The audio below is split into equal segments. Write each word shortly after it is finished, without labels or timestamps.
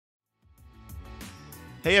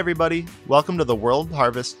Hey everybody, welcome to the World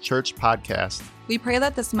Harvest Church podcast. We pray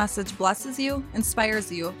that this message blesses you,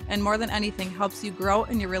 inspires you, and more than anything, helps you grow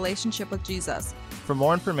in your relationship with Jesus. For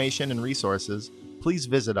more information and resources, please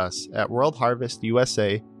visit us at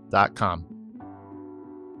worldharvestusa.com.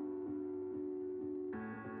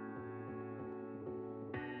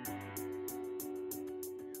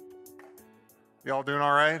 Y'all doing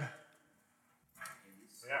all right?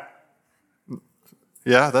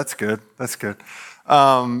 Yeah, that's good. That's good.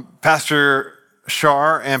 Pastor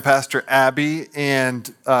Shar and Pastor Abby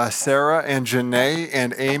and Sarah and Janae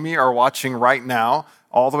and Amy are watching right now,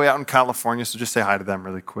 all the way out in California. So just say hi to them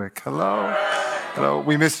really quick. Hello. Hello.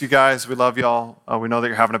 We miss you guys. We love y'all. We know that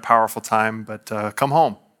you're having a powerful time, but come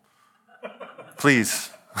home. Please.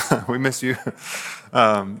 We miss you.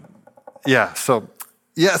 So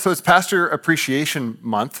it's Pastor Appreciation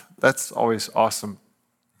Month. That's always awesome.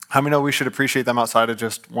 How many know we should appreciate them outside of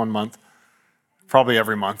just 1 month? Probably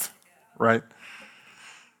every month, right?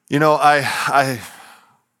 You know, I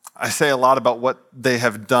say a lot about what they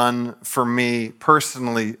have done for me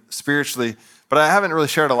personally, spiritually, but I haven't really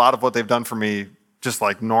shared a lot of what they've done for me just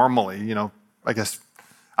like normally, you know, I guess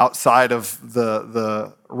outside of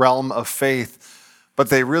the realm of faith. But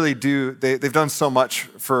they really do, they've done so much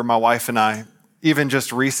for my wife and I, even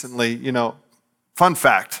just recently. You know, fun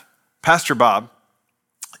fact, Pastor Bob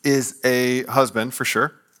is a husband for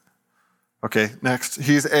sure. Okay, next.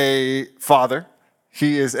 He's a father.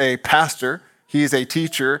 He is a pastor. He is a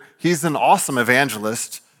teacher. He's an awesome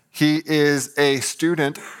evangelist. He is a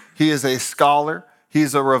student. He is a scholar.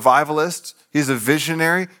 He's a revivalist. He's a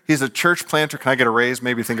visionary. He's a church planter. Can I get a raise?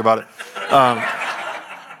 Maybe think about it.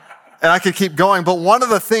 And I could keep going. But one of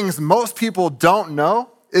the things most people don't know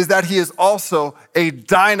is that he is also a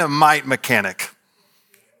dynamite mechanic.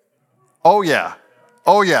 Oh, yeah.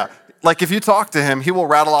 Oh, yeah. Like if you talk to him, he will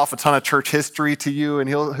rattle off a ton of church history to you, and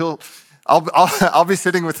I'll be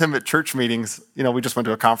sitting with him at church meetings. You know, we just went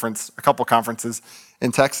to a couple conferences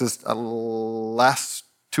in Texas last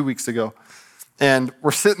 2 weeks ago, and we're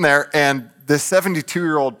sitting there, and this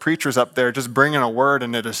 72-year-old preacher's up there just bringing a word,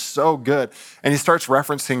 and it is so good. And he starts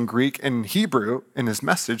referencing Greek and Hebrew in his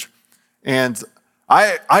message, and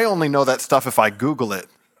I only know that stuff if I Google it.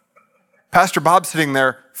 Pastor Bob's sitting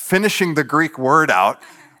there finishing the Greek word out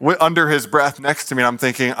under his breath next to me, and I'm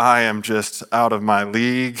thinking, I am just out of my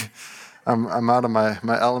league. I'm out of my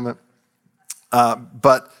element.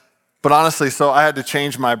 But honestly, so I had to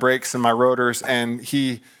change my brakes and my rotors, and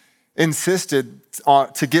he insisted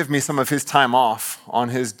to give me some of his time off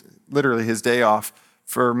on literally his day off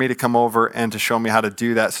for me to come over and to show me how to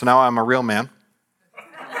do that. So now I'm a real man.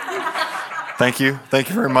 Thank you. Thank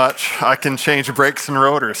you very much. I can change brakes and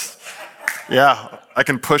rotors. Yeah, I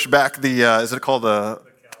can push back the, is it called the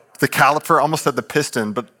caliper? I almost said the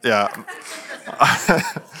piston, but yeah. I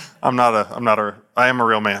am a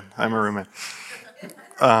real man. I'm a real man.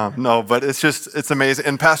 No, but it's amazing.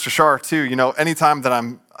 And Pastor Shar too, you know, anytime that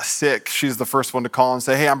I'm sick, she's the first one to call and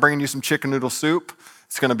say, hey, I'm bringing you some chicken noodle soup.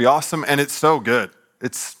 It's going to be awesome. And it's so good.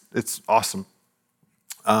 It's awesome.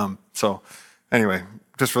 So anyway,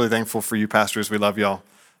 just really thankful for you pastors. We love y'all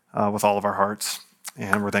with all of our hearts,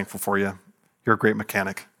 and we're thankful for you. You're a great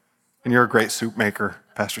mechanic, and you're a great soup maker,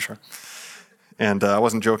 Pastor Shar. And I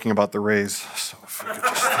wasn't joking about the raise, so if we could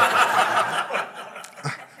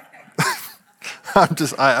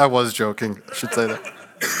just... I was joking. I should say that.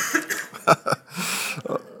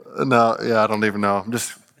 No, yeah, I don't even know. I'm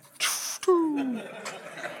just...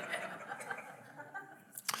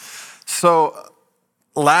 So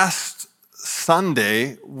last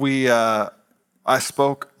Sunday, I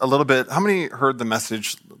spoke a little bit. How many heard the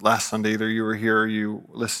message last Sunday? Either you were here, or you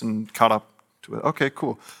listened, caught up to it. Okay,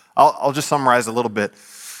 cool. I'll just summarize a little bit.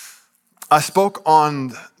 I spoke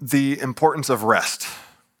on the importance of rest.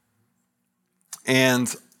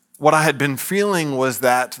 And what I had been feeling was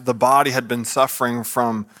that the body had been suffering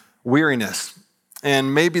from weariness.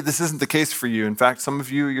 And maybe this isn't the case for you. In fact, some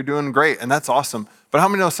of you, you're doing great, and that's awesome. But how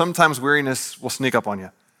many know sometimes weariness will sneak up on you?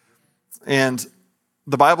 And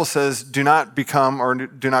the Bible says, do not become or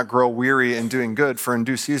do not grow weary in doing good, for in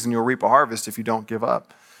due season you'll reap a harvest if you don't give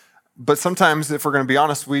up. But sometimes, if we're going to be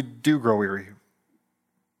honest, we do grow weary,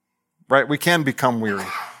 right? We can become weary.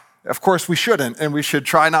 Of course, we shouldn't, and we should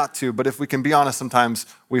try not to, but if we can be honest, sometimes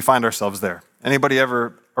we find ourselves there. Anybody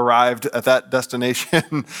ever arrived at that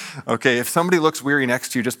destination? Okay, if somebody looks weary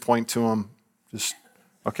next to you, just point to them.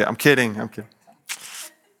 Okay, I'm kidding.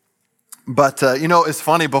 But, you know, it's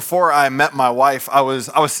funny, before I met my wife, I was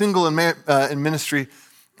single in ministry,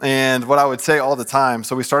 and what I would say all the time,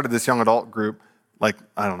 so we started this young adult group, like,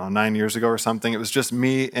 9 years ago or something. It was just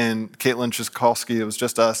me and Caitlin Chiskolsky. It was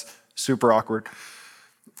just us, super awkward.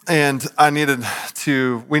 And we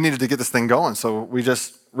needed to get this thing going. So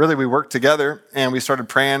we worked together and we started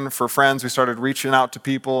praying for friends. We started reaching out to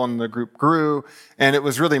people and the group grew. And it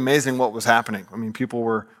was really amazing what was happening. I mean,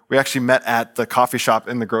 we actually met at the coffee shop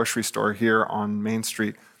in the grocery store here on Main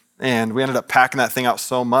Street. And we ended up packing that thing out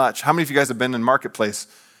so much. How many of you guys have been in Marketplace?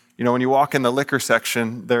 You know, when you walk in the liquor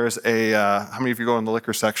section, there's how many of you go in the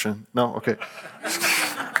liquor section? No? Okay.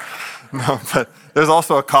 No, but there's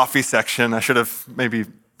also a coffee section. I should have maybe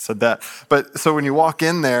said that. But so when you walk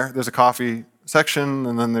in there, there's a coffee section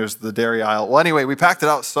and then there's the dairy aisle. Well, anyway, we packed it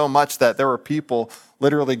out so much that there were people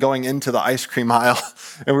literally going into the ice cream aisle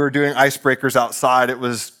and we were doing icebreakers outside. It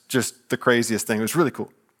was just the craziest thing. It was really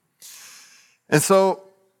cool. And so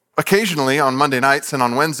occasionally on Monday nights and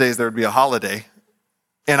on Wednesdays, there would be a holiday.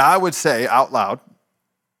 And I would say out loud,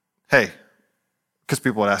 hey, because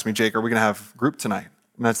people would ask me, Jake, are we going to have group tonight?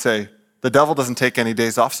 And I'd say, the devil doesn't take any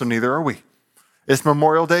days off, so neither are we. It's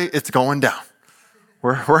Memorial Day, it's going down.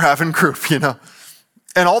 We're having group, you know.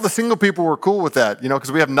 And all the single people were cool with that, you know,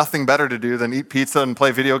 because we have nothing better to do than eat pizza and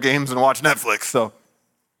play video games and watch Netflix. So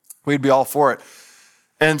we'd be all for it.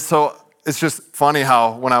 And so it's just funny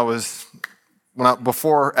how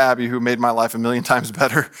before Abby, who made my life a million times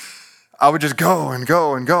better, I would just go and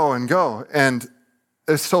go and go and go. And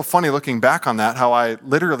it's so funny looking back on that, how I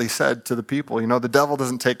literally said to the people, you know, the devil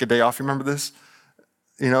doesn't take a day off. You remember this?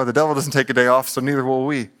 You know, the devil doesn't take a day off, so neither will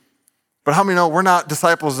we. But how many know we're not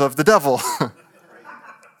disciples of the devil?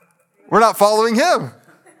 We're not following him.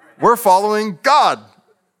 We're following God.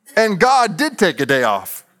 And God did take a day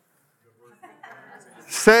off.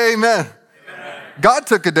 Say amen. God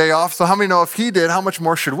took a day off, so how many know if he did, how much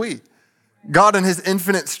more should we? God in his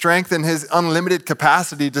infinite strength and his unlimited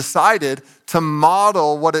capacity decided to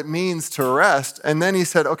model what it means to rest. And then he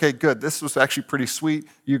said, okay, good. This was actually pretty sweet.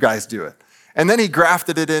 You guys do it. And then he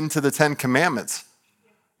grafted it into the 10 Commandments.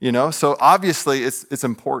 You know, so obviously it's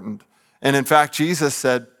important. And in fact, Jesus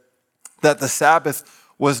said that the Sabbath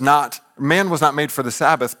man was not made for the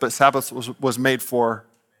Sabbath, but Sabbath was made for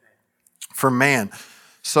man.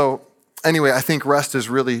 So anyway, I think rest is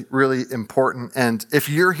really, really important. And if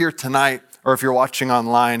you're here tonight, or if you're watching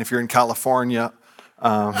online, if you're in California,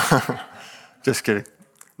 just kidding.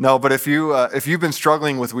 No, but if you've been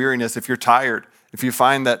struggling with weariness, if you're tired, if you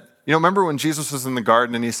find that, you know, remember when Jesus was in the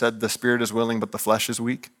garden and he said, the spirit is willing, but the flesh is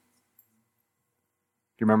weak? Do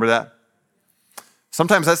you remember that?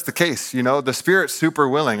 Sometimes that's the case, you know, the spirit's super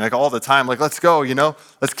willing, like all the time, like, let's go, you know,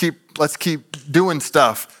 let's keep doing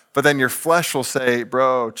stuff. But then your flesh will say,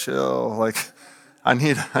 bro, chill, like, I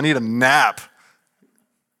need a nap,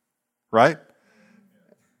 right?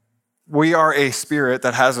 We are a spirit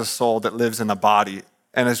that has a soul that lives in a body.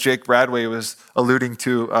 And as Jake Bradway was alluding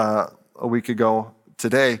to a week ago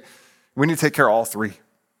today, we need to take care of all three.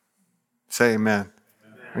 Say amen.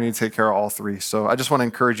 We need to take care of all three. So I just want to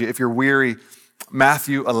encourage you, if you're weary,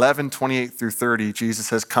 Matthew 11:28-30, Jesus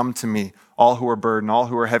says, come to me, all who are burdened, all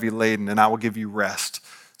who are heavy laden, and I will give you rest.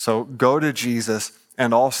 So go to Jesus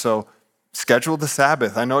and also schedule the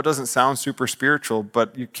Sabbath. I know it doesn't sound super spiritual,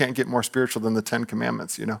 but you can't get more spiritual than the 10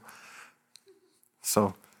 Commandments, you know.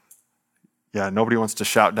 So, yeah, nobody wants to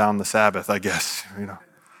shout down the Sabbath, I guess, you know.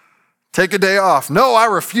 Take a day off. No, I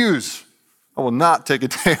refuse. I will not take a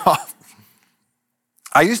day off.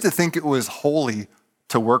 I used to think it was holy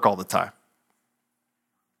to work all the time.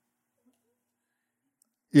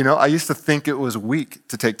 You know, I used to think it was weak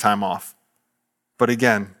to take time off. But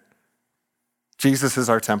again, Jesus is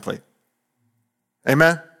our template.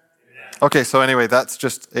 Amen? Okay, so anyway, that's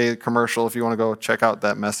just a commercial. If you want to go check out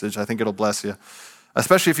that message, I think it'll bless you.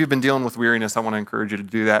 Especially if you've been dealing with weariness, I want to encourage you to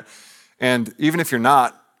do that. And even if you're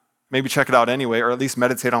not, maybe check it out anyway, or at least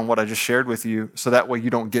meditate on what I just shared with you, so that way you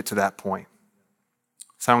don't get to that point.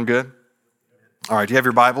 Sound good? All right, do you have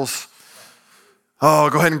your Bibles? Oh,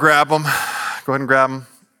 go ahead and grab them. Go ahead and grab them.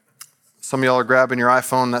 Some of y'all are grabbing your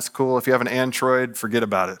iPhone. That's cool. If you have an Android, forget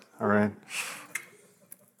about it, all right?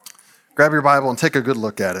 Grab your Bible and take a good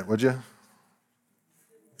look at it, would you?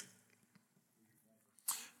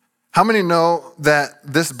 How many know that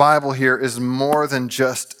this Bible here is more than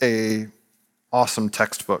just an awesome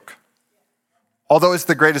textbook? Although it's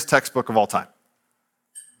the greatest textbook of all time,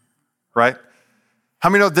 right? How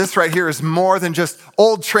many know this right here is more than just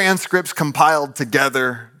old transcripts compiled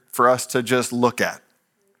together for us to just look at,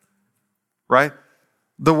 right?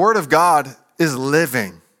 The Word of God is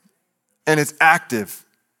living, and it's active,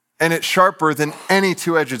 and it's sharper than any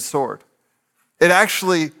two-edged sword. It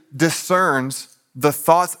actually discerns the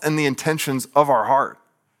thoughts and the intentions of our heart.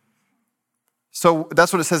 So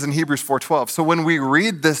that's what it says in Hebrews 4:12. So when we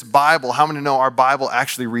read this Bible, how many know our Bible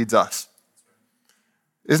actually reads us?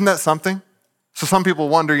 Isn't that something? So some people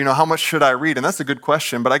wonder, how much should I read? And that's a good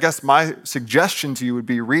question, but I guess my suggestion to you would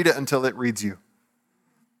be read it until it reads you.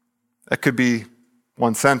 It could be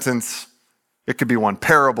one sentence, it could be one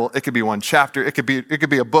parable, it could be one chapter, it could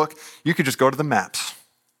be a book. You could just go to the maps.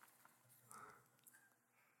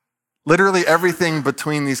 Literally everything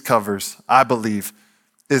between these covers, I believe,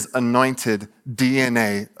 is anointed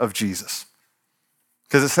DNA of Jesus.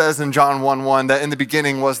 Because it says in John 1:1 that in the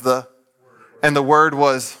beginning was the Word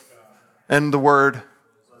was, and the Word,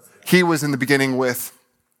 He was in the beginning with,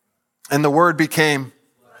 and the Word became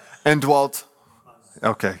and dwelt.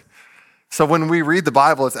 Okay. So when we read the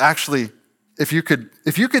Bible, it's actually, if you could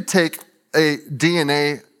take a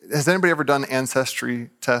DNA, has anybody ever done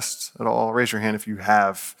ancestry tests at all? Raise your hand if you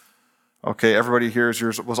have. Okay, everybody here,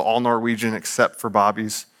 yours was all Norwegian except for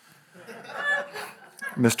Bobby's.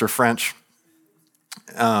 Mr. French.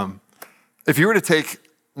 If you were to take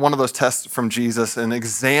one of those tests from Jesus and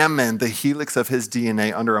examine the helix of his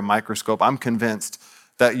DNA under a microscope, I'm convinced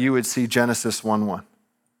that you would see Genesis 1:1.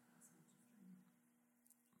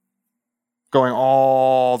 Going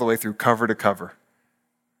all the way through cover to cover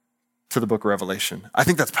to the book of Revelation. I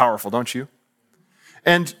think that's powerful, don't you?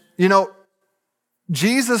 And,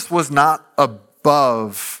 Jesus was not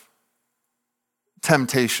above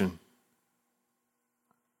temptation.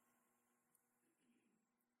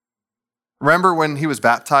 Remember when he was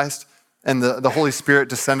baptized and the Holy Spirit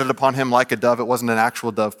descended upon him like a dove? It wasn't an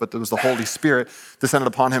actual dove, but it was the Holy Spirit descended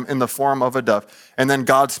upon him in the form of a dove. And then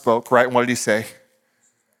God spoke, right? And what did he say?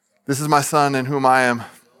 This is my son in whom I am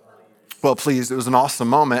well pleased. It was an awesome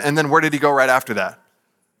moment. And then where did he go right after that?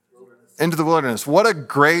 Into the wilderness. What a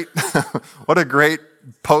great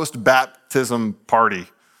post-baptism party.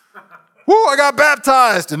 Woo, I got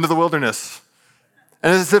baptized into the wilderness.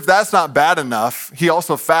 And as if that's not bad enough, he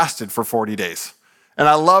also fasted for 40 days. And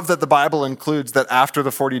I love that the Bible includes that after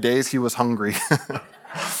the 40 days, he was hungry.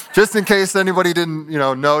 Just in case anybody didn't,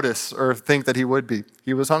 notice or think that he would be.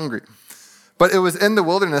 He was hungry. But it was in the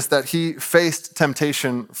wilderness that he faced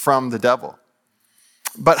temptation from the devil.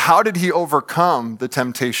 But how did he overcome the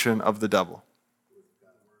temptation of the devil?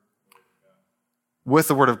 With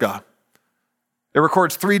the word of God. It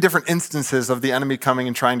records 3 different instances of the enemy coming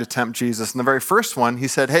and trying to tempt Jesus. In the very first one, he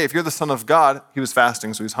said, hey, if you're the Son of God, he was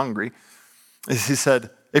fasting, so he's hungry. He said,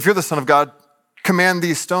 if you're the Son of God, command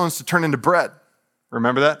these stones to turn into bread.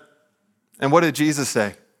 Remember that? And what did Jesus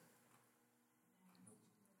say?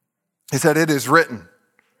 He said, it is written.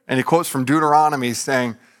 And he quotes from Deuteronomy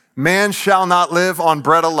saying, man shall not live on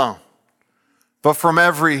bread alone, but from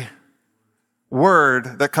every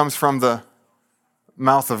word that comes from the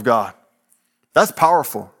mouth of God. That's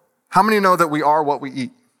powerful. How many know that we are what we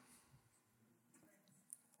eat?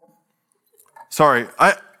 Sorry,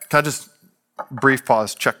 can I just brief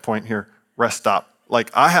pause, checkpoint here, rest stop.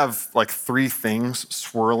 I have 3 things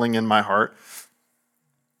swirling in my heart,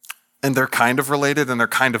 and they're kind of related and they're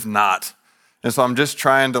kind of not. And so I'm just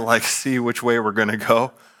trying to see which way we're gonna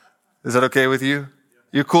go. Is that okay with you?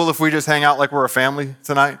 You cool if we just hang out like we're a family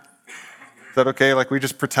tonight? Is that okay? We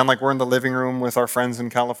just pretend like we're in the living room with our friends in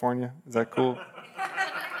California? Is that cool?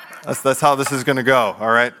 That's how this is gonna go,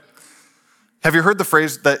 all right? Have you heard the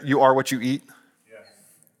phrase that you are what you eat? Yes.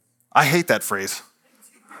 I hate that phrase.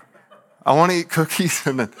 I wanna eat cookies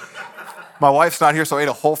and then my wife's not here, so I ate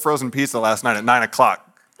a whole frozen pizza last night at 9:00.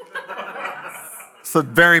 It's a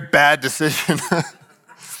very bad decision.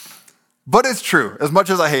 But it's true. As much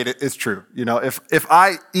as I hate it, it's true. If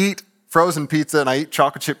I eat frozen pizza and I eat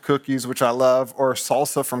chocolate chip cookies, which I love, or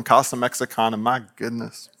salsa from Casa Mexicana, my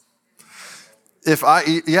goodness. If I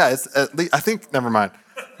eat, it's at least, I think, never mind.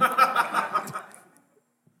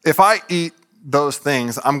 If I eat those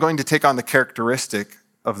things, I'm going to take on the characteristic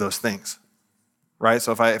of those things, right?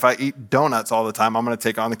 So if I eat donuts all the time, I'm going to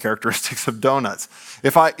take on the characteristics of donuts.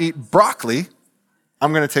 If I eat broccoli,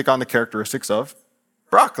 I'm going to take on the characteristics of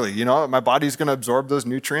broccoli. My body's going to absorb those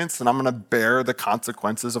nutrients and I'm going to bear the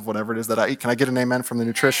consequences of whatever it is that I eat. Can I get an amen from the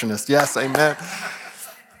nutritionist? Yes, amen.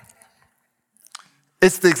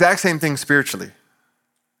 It's the exact same thing spiritually.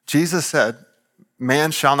 Jesus said,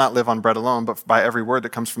 man shall not live on bread alone, but by every word that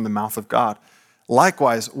comes from the mouth of God.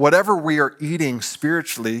 Likewise, whatever we are eating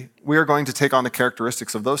spiritually, we are going to take on the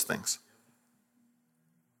characteristics of those things.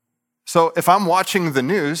 So if I'm watching the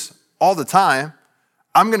news all the time,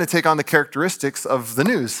 I'm going to take on the characteristics of the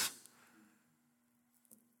news.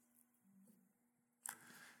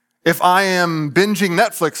 If I am binging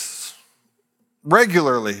Netflix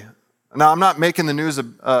regularly, now I'm not making the news,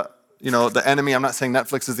 the enemy. I'm not saying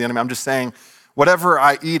Netflix is the enemy. I'm just saying whatever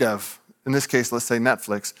I eat of, in this case, let's say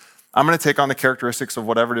Netflix, I'm going to take on the characteristics of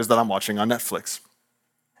whatever it is that I'm watching on Netflix.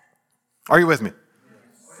 Are you with me?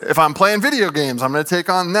 If I'm playing video games, I'm going to take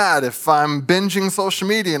on that. If I'm binging social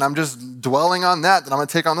media and I'm just dwelling on that, then I'm going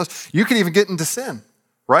to take on those. You can even get into sin,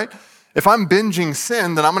 right? If I'm binging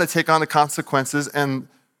sin, then I'm going to take on the consequences and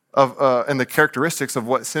the characteristics of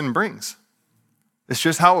what sin brings. It's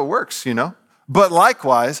just how it works, you know? But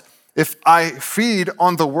likewise, if I feed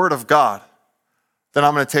on the Word of God, then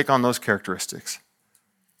I'm going to take on those characteristics.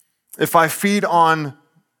 If I feed on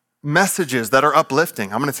messages that are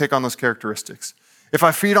uplifting, I'm going to take on those characteristics. If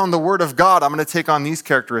I feed on the Word of God, I'm going to take on these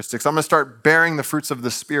characteristics. I'm going to start bearing the fruits of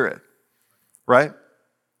the Spirit, right?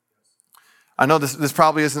 I know this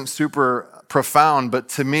probably isn't super profound, but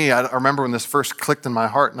to me, I remember when this first clicked in my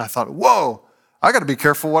heart and I thought, whoa, I got to be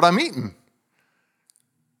careful what I'm eating.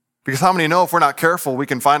 Because how many know if we're not careful, we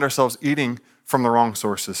can find ourselves eating from the wrong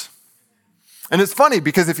sources? And it's funny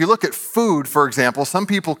because if you look at food, for example, some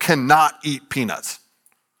people cannot eat peanuts.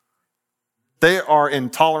 They are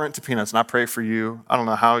intolerant to peanuts, and I pray for you. I don't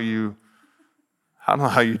know how you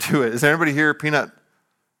do it. Is there anybody here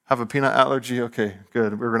have a peanut allergy? Okay,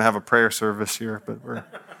 good. We're going to have a prayer service here, but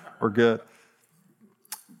we're good.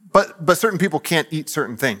 But certain people can't eat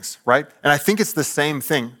certain things, right? And I think it's the same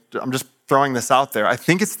thing. I'm just throwing this out there. I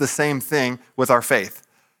think it's the same thing with our faith.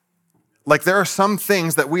 Like there are some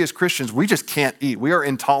things that we as Christians, we just can't eat. We are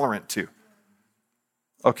intolerant to.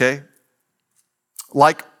 Okay?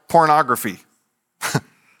 Like pornography.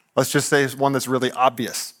 Let's just say it's one that's really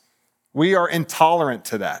obvious. We are intolerant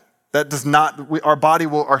to that. That does not, our body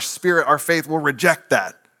will, our spirit, our faith will reject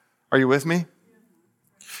that. Are you with me?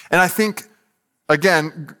 And I think,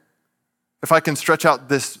 again, if I can stretch out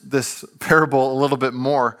this parable a little bit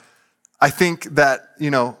more, I think that,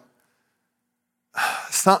 you know,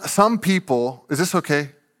 some people, is this okay?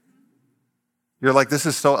 You're like, this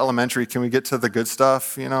is so elementary. Can we get to the good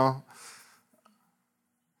stuff, you know?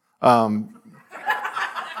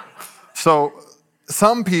 So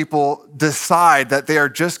some people decide that they are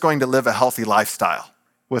just going to live a healthy lifestyle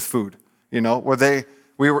with food, you know, where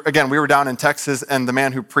we were down in Texas, and the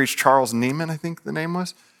man who preached, Charles Neiman, I think the name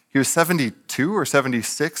was, he was 72 or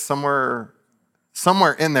 76, somewhere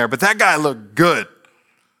in there, but that guy looked good.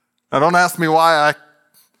 Now don't ask me why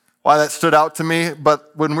that stood out to me,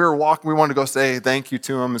 but when we were walking, we wanted to go say thank you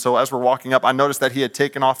to him, and so as we're walking up, I noticed that he had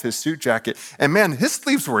taken off his suit jacket, and man, his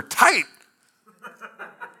sleeves were tight.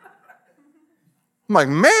 I'm like,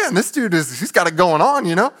 man, this dude he's got it going on,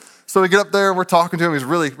 you know? So we get up there, we're talking to him. He's a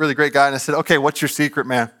really, really great guy. And I said, okay, what's your secret,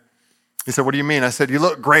 man? He said, what do you mean? I said, you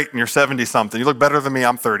look great and you're 70-something. You look better than me,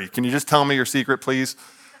 I'm 30. Can you just tell me your secret, please?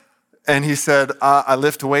 And he said, I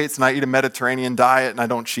lift weights and I eat a Mediterranean diet and I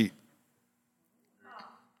don't cheat.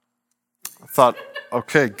 I thought,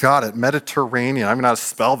 okay, got it, Mediterranean. I don't know how to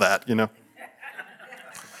spell that, you know?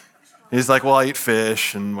 He's like, well, I eat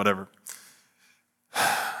fish and whatever.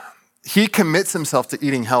 He commits himself to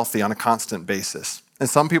eating healthy on a constant basis. And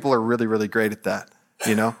some people are really, really great at that,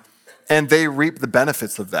 you know? And they reap the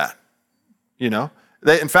benefits of that, you know?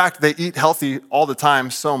 In fact, they eat healthy all the time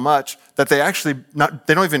so much that they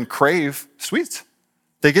don't even crave sweets.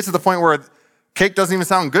 They get to the point where cake doesn't even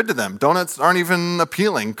sound good to them. Donuts aren't even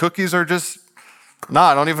appealing. Cookies are just,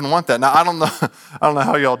 I don't even want that. Now, I don't know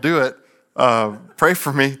how y'all do it. Pray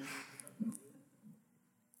for me.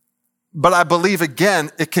 But I believe,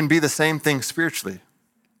 again, it can be the same thing spiritually.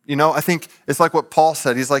 You know, I think it's like what Paul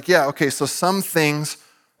said. He's like, yeah, okay, so some things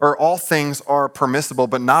or all things are permissible,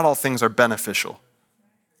 but not all things are beneficial,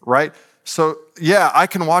 right? So, yeah, I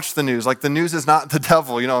can watch the news. Like, the news is not the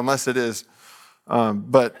devil, you know, unless it is.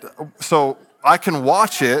 So I can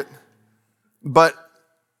watch it, but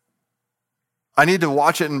I need to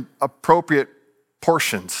watch it in appropriate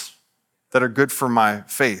portions that are good for my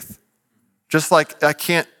faith. Just like I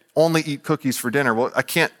can't only eat cookies for dinner. Well, I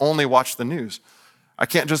can't only watch the news. I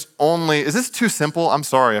can't just is this too simple? I'm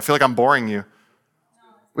sorry. I feel like I'm boring you.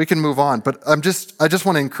 We can move on, but I just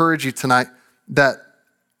want to encourage you tonight that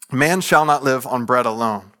man shall not live on bread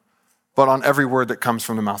alone, but on every word that comes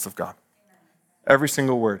from the mouth of God. Every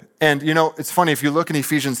single word. And you know, it's funny, if you look in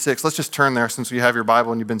Ephesians 6, let's just turn there since you have your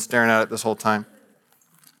Bible and you've been staring at it this whole time.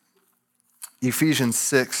 Ephesians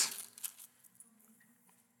 6.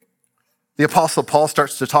 The Apostle Paul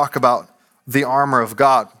starts to talk about the armor of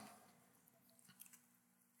God.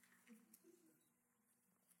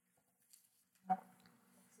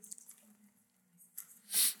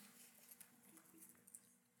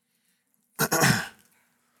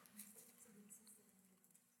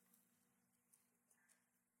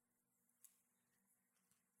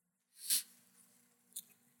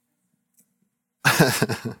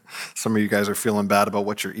 Some of you guys are feeling bad about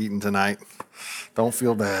what you're eating tonight. Don't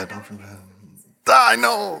feel bad. Don't feel bad. I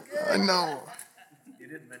know. You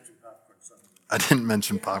didn't mention popcorn. I didn't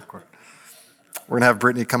mention popcorn. We're going to have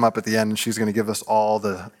Brittany come up at the end, and she's going to give us all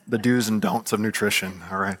the do's and don'ts of nutrition,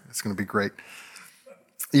 all right? It's going to be great.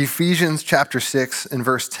 Ephesians chapter 6 and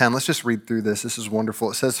verse 10. Let's just read through this. This is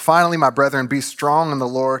wonderful. It says, "Finally, my brethren, be strong in the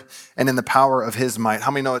Lord and in the power of his might."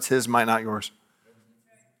 How many know it's his might, not yours?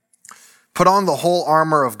 "Put on the whole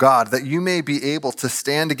armor of God, that you may be able to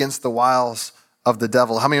stand against the wiles of the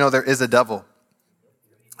devil." How many know there is a devil?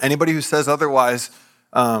 Anybody who says otherwise,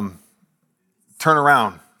 turn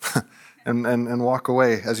around and walk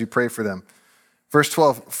away as you pray for them. Verse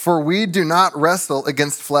 12, "For we do not wrestle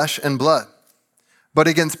against flesh and blood, but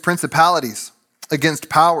against principalities, against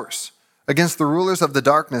powers, against the rulers of the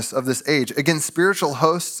darkness of this age, against spiritual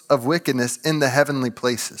hosts of wickedness in the heavenly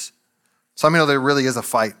places." So I mean, there really is a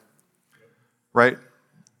fight, right?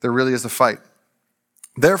 There really is a fight.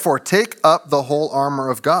 "Therefore, take up the whole armor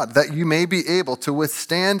of God, that you may be able to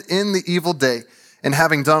withstand in the evil day, and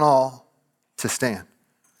having done all, to stand.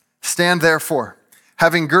 Stand therefore,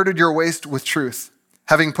 having girded your waist with truth,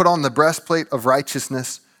 having put on the breastplate of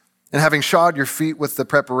righteousness, and having shod your feet with the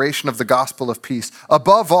preparation of the gospel of peace.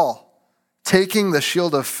 Above all, taking the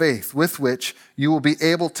shield of faith, with which you will be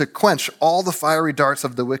able to quench all the fiery darts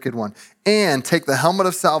of the wicked one, and take the helmet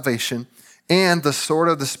of salvation and the sword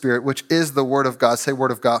of the Spirit, which is the word of God." Say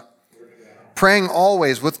word of God. "Praying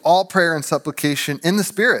always with all prayer and supplication in the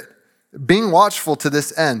Spirit, being watchful to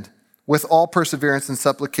this end, with all perseverance and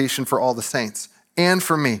supplication for all the saints, and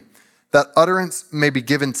for me, that utterance may be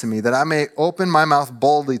given to me, that I may open my mouth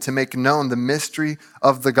boldly to make known the mystery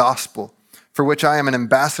of the gospel, for which I am an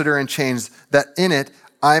ambassador in chains, that in it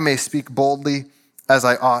I may speak boldly as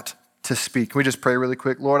I ought to speak." Can we just pray really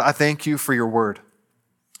quick? Lord, I thank you for your word.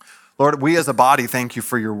 Lord, we as a body thank you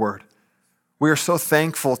for your word. We are so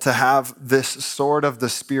thankful to have this sword of the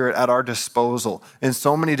Spirit at our disposal in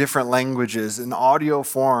so many different languages, in audio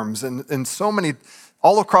forms, and in so many,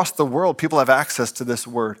 all across the world, people have access to this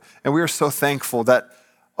word. And we are so thankful that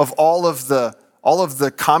of all of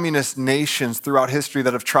the communist nations throughout history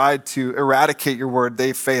that have tried to eradicate your word,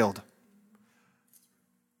 they failed.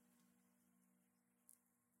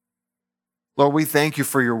 Lord, we thank you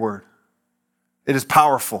for your word. It is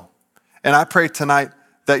powerful. And I pray tonight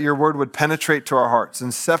that your word would penetrate to our hearts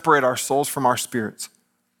and separate our souls from our spirits.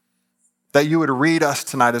 That you would read us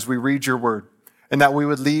tonight as we read your word, and that we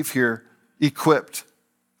would leave here equipped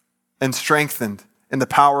and strengthened in the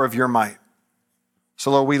power of your might.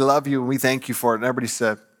 So Lord, we love you and we thank you for it. And everybody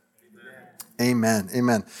said, amen.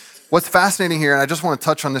 Amen. What's fascinating here, and I just want to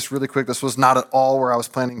touch on this really quick. This was not at all where I was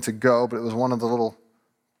planning to go, but it was one of the little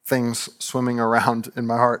things swimming around in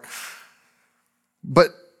my heart.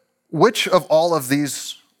 But which of all of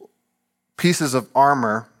these pieces of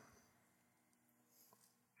armor,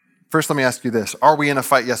 first let me ask you this, are we in a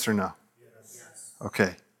fight, yes or no? Yes.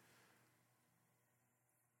 Okay.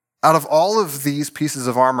 Out of all of these pieces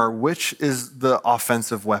of armor, which is the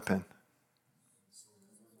offensive weapon?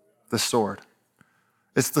 The sword.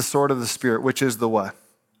 It's the sword of the Spirit, which is the what?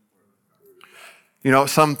 You know,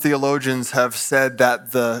 some theologians have said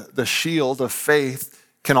that the shield of faith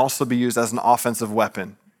can also be used as an offensive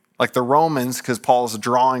weapon. Like the Romans, because Paul's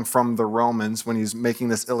drawing from the Romans when he's making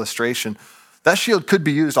this illustration, that shield could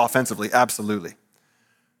be used offensively, absolutely.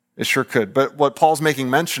 It sure could. But what Paul's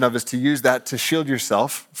making mention of is to use that to shield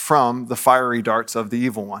yourself from the fiery darts of the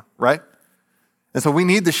evil one, right? And so we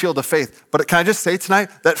need the shield of faith. But can I just say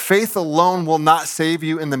tonight that faith alone will not save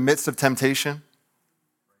you in the midst of temptation?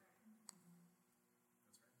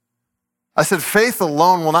 I said faith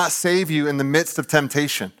alone will not save you in the midst of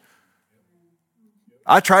temptation.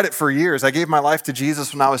 I tried it for years. I gave my life to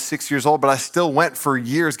Jesus when I was 6 years old, but I still went for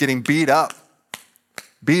years getting beat up,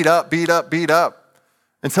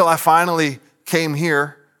 until I finally came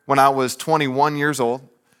here when I was 21 years old,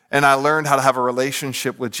 and I learned how to have a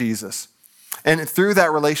relationship with Jesus. And through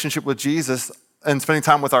that relationship with Jesus and spending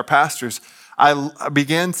time with our pastors, I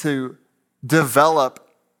began to develop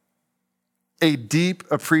a deep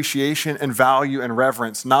appreciation and value and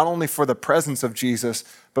reverence, not only for the presence of Jesus,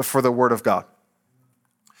 but for the Word of God.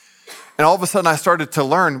 And all of a sudden I started to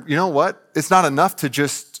learn, you know what? It's not enough to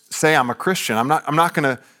just say I'm a Christian. I'm not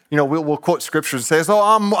going to, we'll quote scriptures and say,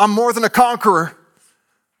 oh, I'm more than a conqueror.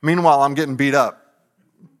 Meanwhile, I'm getting beat up.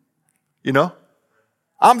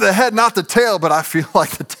 I'm the head, not the tail, but I feel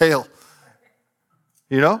like the tail.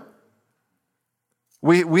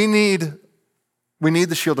 We need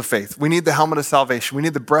the shield of faith. We need the helmet of salvation. We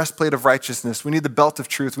need the breastplate of righteousness. We need the belt of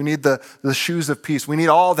truth. We need the shoes of peace. We need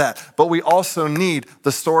all that. But we also need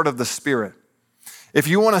the sword of the Spirit. If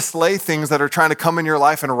you want to slay things that are trying to come in your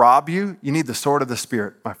life and rob you, you need the sword of the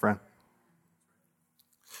Spirit, my friend.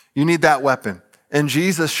 You need that weapon. And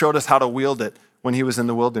Jesus showed us how to wield it when he was in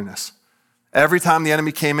the wilderness. Every time the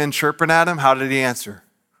enemy came in chirping at him, how did he answer?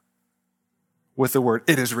 With the word,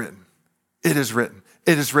 it is written. It is written.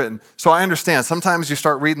 It is written. So I understand. Sometimes you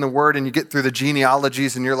start reading the word and you get through the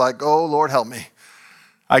genealogies and you're like, oh, Lord, help me.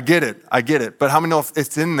 I get it. But how many know if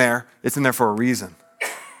it's in there for a reason?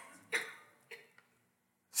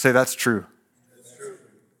 Say that's true.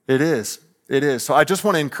 It is. So I just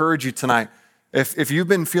want to encourage you tonight. If you've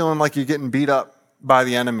been feeling like you're getting beat up by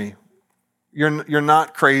the enemy, you're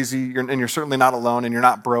not crazy, and you're certainly not alone, and you're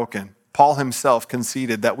not broken. Paul himself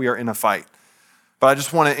conceded that we are in a fight. But I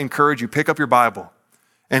just want to encourage you, pick up your Bible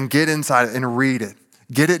and get inside it and read it.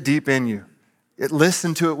 Get it deep in you.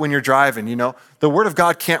 Listen to it when you're driving. The word of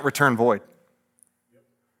God can't return void.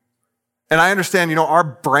 And I understand, our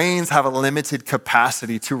brains have a limited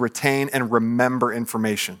capacity to retain and remember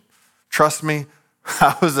information. Trust me,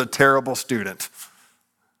 I was a terrible student.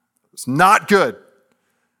 It's not good.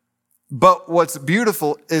 But what's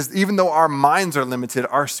beautiful is even though our minds are limited,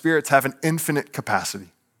 our spirits have an infinite capacity.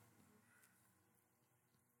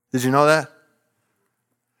 Did you know that?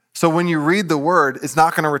 So when you read the word, it's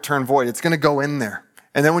not going to return void. It's going to go in there.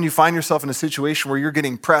 And then when you find yourself in a situation where you're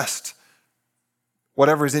getting pressed,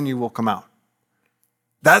 whatever's in you will come out.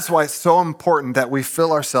 That's why it's so important that we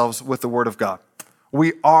fill ourselves with the word of God.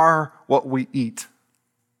 We are what we eat.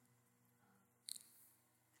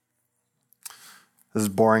 This is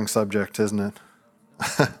a boring subject, isn't it?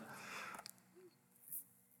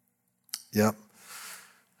 Yep.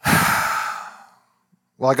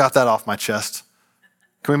 Well, I got that off my chest.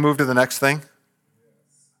 Can we move to the next thing?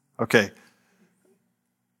 Okay.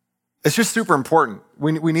 It's just super important.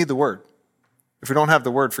 We need the word. If we don't have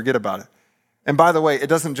the word, forget about it. And by the way, it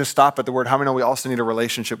doesn't just stop at the word. How many know we also need a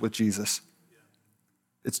relationship with Jesus?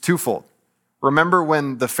 It's twofold. Remember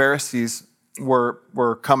when the Pharisees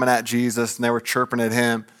were coming at Jesus and they were chirping at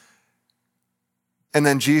him, and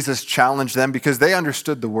then Jesus challenged them because they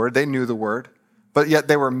understood the word, they knew the word, but yet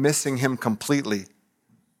they were missing him completely.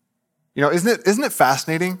 Isn't it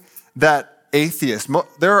fascinating that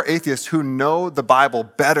there are atheists who know the Bible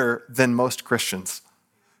better than most Christians,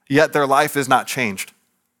 yet their life is not changed?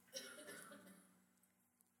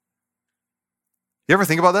 You ever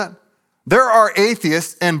think about that? There are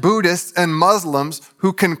atheists and Buddhists and Muslims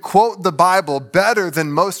who can quote the Bible better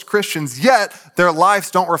than most Christians, yet their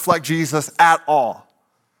lives don't reflect Jesus at all.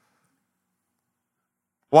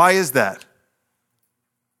 Why is that?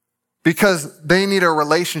 Because they need a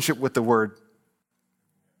relationship with the word.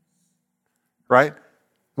 Right?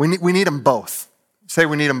 We need them both. Say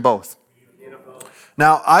we need them both.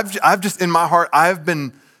 Now, I've just, in my heart, I've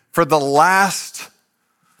been, for the last,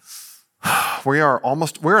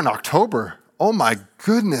 we're in October. Oh my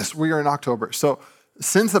goodness, we are in October. So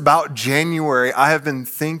since about February, I've been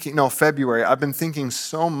thinking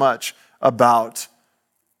so much about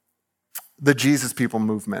the Jesus People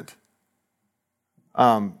movement.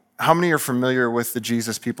 How many are familiar with the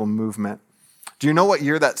Jesus People movement? Do you know what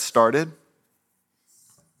year that started?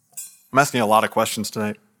 I'm asking you a lot of questions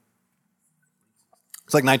tonight.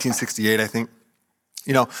 It's like 1968, I think.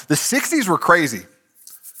 The 60s were crazy.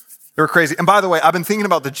 They were crazy. And by the way, I've been thinking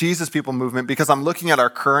about the Jesus People movement because I'm looking at our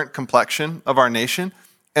current complexion of our nation,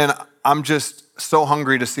 and I'm just so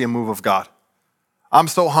hungry to see a move of God. I'm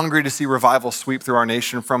so hungry to see revival sweep through our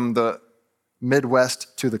nation from the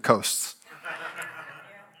Midwest to the coasts.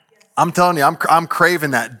 I'm telling you, I'm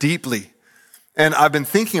craving that deeply. And I've been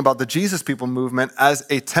thinking about the Jesus People movement as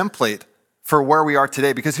a template for where we are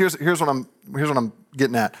today, because here's what I'm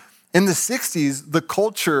getting at. In the 60s, the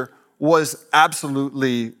culture was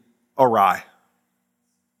absolutely awry.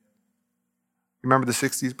 Remember the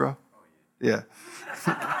 60s, bro? Yeah.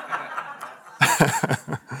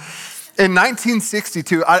 In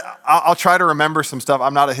 1962, I'll try to remember some stuff.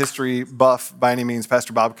 I'm not a history buff by any means.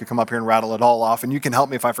 Pastor Bob could come up here and rattle it all off, and you can help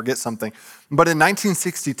me if I forget something. But in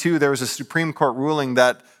 1962, there was a Supreme Court ruling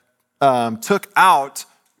that took out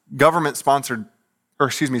school-sponsored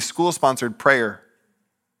prayer.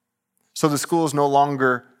 So the schools no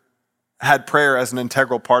longer had prayer as an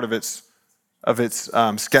integral part of its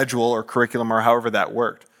schedule or curriculum or however that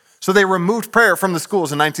worked. So they removed prayer from the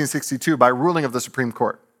schools in 1962 by ruling of the Supreme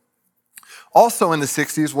Court. Also in the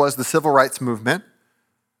 60s was the civil rights movement,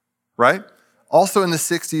 right? Also in the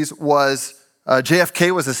 60s was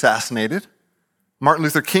JFK was assassinated. Martin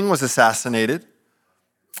Luther King was assassinated.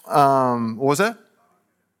 What was that?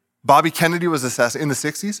 Bobby Kennedy was assassinated in the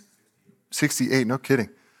 60s? 68, no kidding.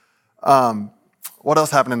 What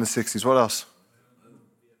else happened in the 60s? What else?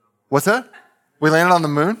 What's that? We landed on the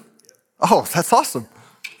moon? Oh, that's awesome.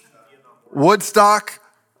 Woodstock,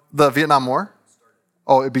 the Vietnam War?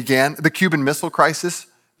 Oh, it began. The Cuban Missile Crisis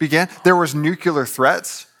began. There was nuclear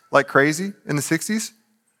threats like crazy in the 60s.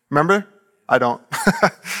 Remember? I don't.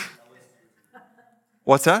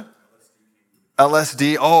 What's that?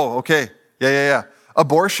 LSD. Oh, okay. Yeah.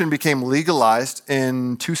 Abortion became legalized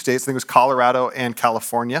in 2 states. I think it was Colorado and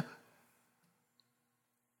California.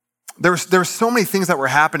 There were so many things that were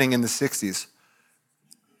happening in the 60s.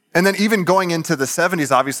 And then even going into the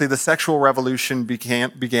 70s, obviously, the sexual revolution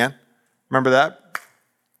began. Remember that?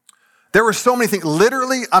 There were so many things.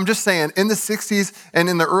 Literally, I'm just saying, in the 60s and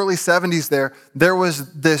in the early 70s there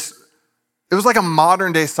was this, it was like a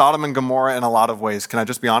modern day Sodom and Gomorrah in a lot of ways. Can I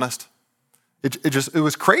just be honest? It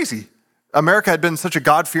was crazy. America had been such a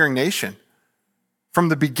God-fearing nation from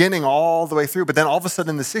the beginning all the way through. But then all of a sudden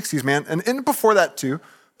in the 60s, man, and before that too,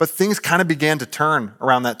 but things kind of began to turn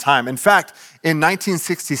around that time. In fact, in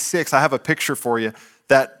 1966, I have a picture for you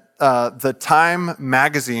that the Time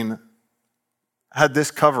magazine had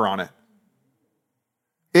this cover on it.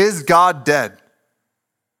 Is God dead?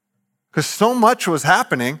 Because so much was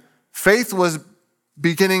happening. Faith was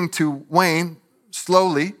beginning to wane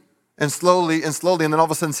slowly, and then all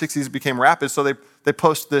of a sudden 60s became rapid, so they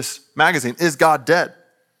post this magazine, Is God Dead?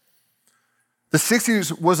 The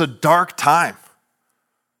 60s was a dark time,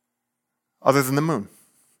 other than the moon.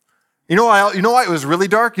 You know why it was really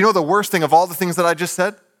dark? You know the worst thing of all the things that I just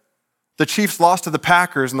said? The Chiefs lost to the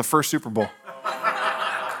Packers in the first Super Bowl.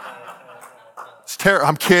 It's terrible.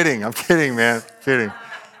 I'm kidding, man. Kidding.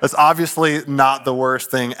 That's obviously not the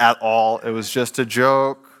worst thing at all. It was just a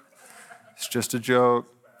joke. It's just a joke.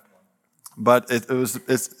 But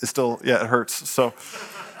it's still, it hurts. So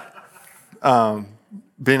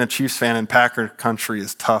being a Chiefs fan in Packer country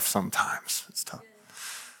is tough sometimes. It's tough.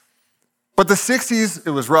 But the 60s,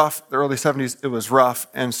 it was rough. The early 70s, it was rough.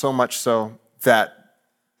 And so much so that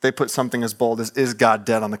they put something as bold as Is God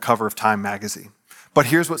Dead on the cover of Time magazine. But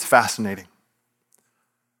here's what's fascinating.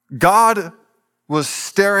 God was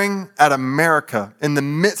staring at America in the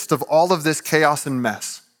midst of all of this chaos and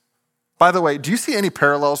mess. By the way, do you see any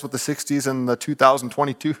parallels with the 60s and the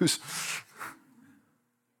 2022s?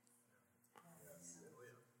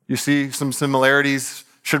 You see some similarities?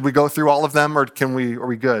 Should we go through all of them or are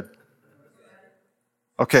we good?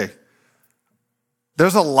 Okay.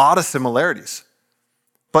 There's a lot of similarities.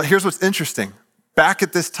 But here's what's interesting. Back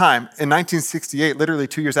at this time, in 1968, literally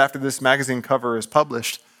 2 years after this magazine cover is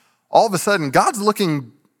published, all of a sudden, God's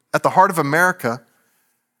looking at the heart of America,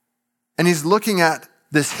 and he's looking at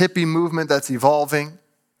this hippie movement that's evolving,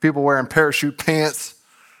 people wearing parachute pants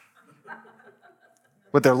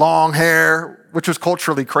with their long hair, which was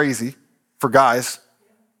culturally crazy for guys,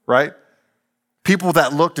 right? People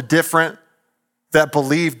that looked different, that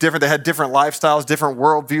believed different, they had different lifestyles, different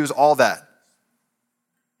worldviews, all that.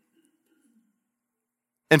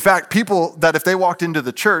 In fact, people that if they walked into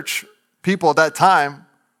the church, people at that time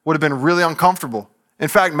would have been really uncomfortable. In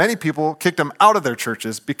fact, many people kicked them out of their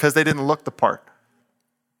churches because they didn't look the part.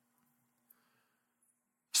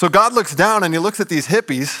 So God looks down and he looks at these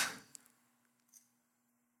hippies,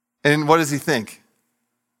 and what does he think?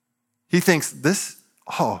 He thinks that's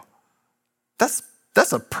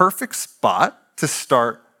a perfect spot to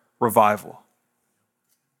start revival.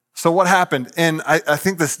 So what happened? And I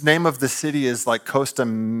think this name of the city is like Costa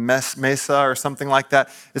Mesa or something like that.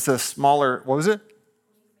 It's a smaller, what was it?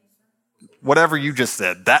 Whatever you just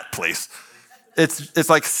said, that place. It's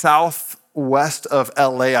like southwest of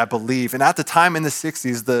LA, I believe. And at the time in the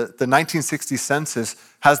 60s, the 1960 census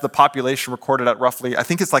has the population recorded at roughly, I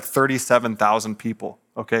think it's like 37,000 people,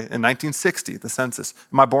 okay? In 1960, the census.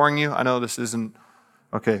 Am I boring you? I know this isn't,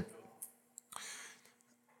 okay.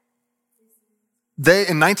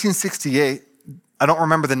 In 1968, I don't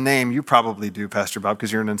remember the name, you probably do, Pastor Bob,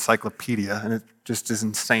 because you're an encyclopedia, and it just is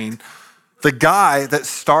insane. The guy that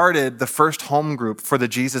started the first home group for the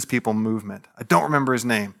Jesus People movement, I don't remember his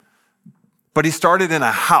name, but he started in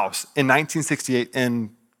a house in 1968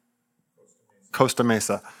 in Costa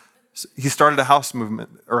Mesa. He started a house movement,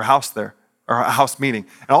 or a house there, or a house meeting.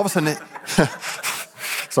 And all of a sudden,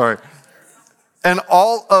 sorry. And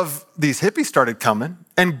all of these hippies started coming,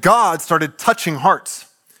 and God started touching hearts.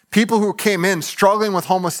 People who came in struggling with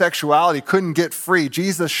homosexuality couldn't get free.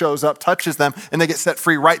 Jesus shows up, touches them, and they get set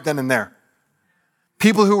free right then and there.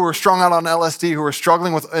 People who were strung out on LSD, who were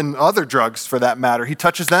struggling with, and other drugs for that matter, he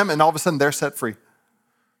touches them, and all of a sudden they're set free.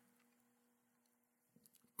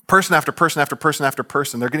 Person after person after person after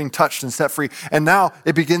person, they're getting touched and set free. And now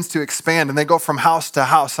it begins to expand, and they go from house to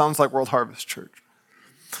house. Sounds like World Harvest Church.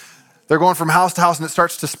 They're going from house to house, and it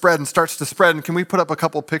starts to spread and starts to spread. And can we put up a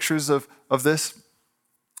couple pictures of this?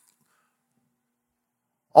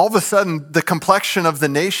 All of a sudden, the complexion of the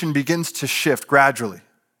nation begins to shift gradually.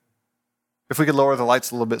 If we could lower the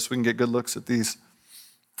lights a little bit so we can get good looks at these.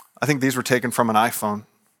 I think these were taken from an iPhone.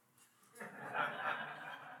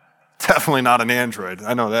 Definitely not an Android.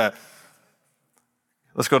 I know that.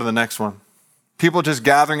 Let's go to the next one. People just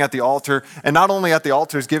gathering at the altar, and not only at the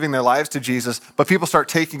altars giving their lives to Jesus, but people start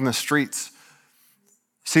taking the streets.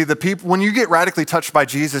 See, the people, when you get radically touched by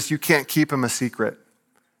Jesus, you can't keep him a secret,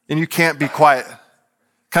 and you can't be quiet.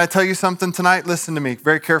 Can I tell you something tonight? Listen to me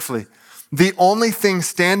very carefully. The only thing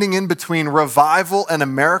standing in between revival and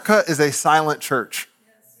America is a silent church.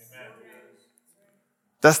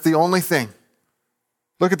 That's the only thing.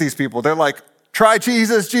 Look at these people. They're like, try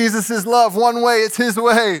Jesus. Jesus is love. One way, it's his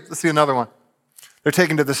way. Let's see another one. They're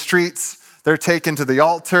taken to the streets. They're taken to the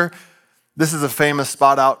altar. This is a famous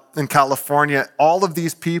spot out in California. All of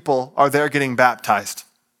these people are there getting baptized.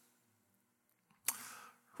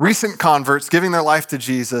 Recent converts giving their life to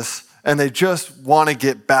Jesus, and they just want to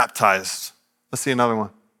get baptized. Let's see another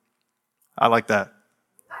one. I like that.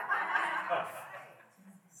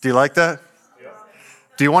 Do you like that?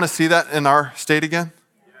 Do you want to see that in our state again?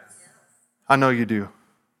 I know you do.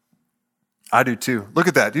 I do too. Look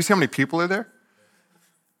at that. Do you see how many people are there?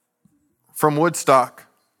 From Woodstock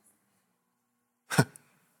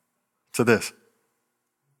to this.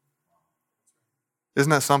 Isn't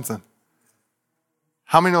that something?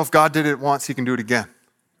 How many know if God did it once, he can do it again?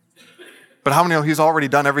 But how many know he's already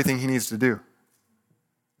done everything he needs to do?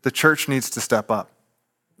 The church needs to step up.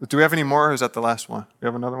 Do we have any more, or is that the last one? Do we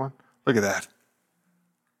have another one? Look at that.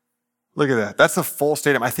 Look at that. That's a full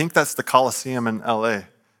stadium. I think that's the Coliseum in LA.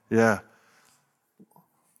 Yeah.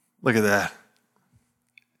 Look at that.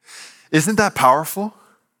 Isn't that powerful?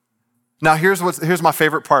 Now here's my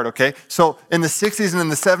favorite part, okay? So in the 60s and in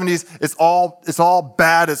the 70s, it's all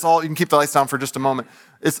bad. You can keep the lights down for just a moment.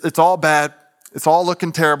 It's all bad. It's all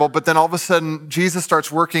looking terrible. But then all of a sudden, Jesus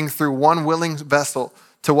starts working through one willing vessel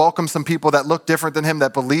to welcome some people that looked different than him,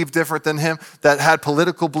 that believed different than him, that had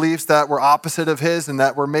political beliefs that were opposite of his, and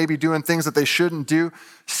that were maybe doing things that they shouldn't do.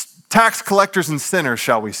 Tax collectors and sinners,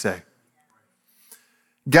 shall we say.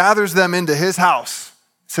 Gathers them into his house,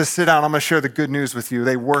 says, sit down, I'm going to share the good news with you.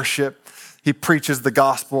 They worship. He preaches the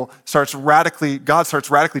gospel, God starts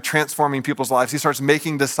radically transforming people's lives. He starts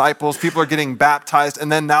making disciples. People are getting baptized.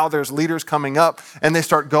 And then now there's leaders coming up, and they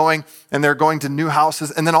start going, and they're going to new houses.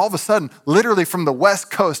 And then all of a sudden, literally from the West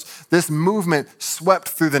Coast, this movement swept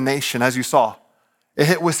through the nation, as you saw. It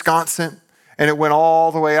hit Wisconsin, and it went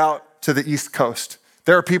all the way out to the East Coast.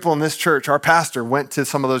 There are people in this church. Our pastor went to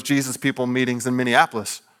some of those Jesus People meetings in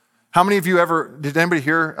Minneapolis. How many of you did anybody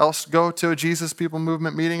here else go to a Jesus People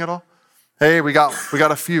movement meeting at all? Hey, we got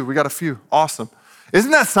a few. Awesome. Isn't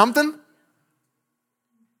that something?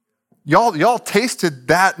 Y'all tasted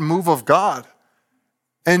that move of God.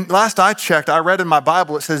 And last I checked, I read in my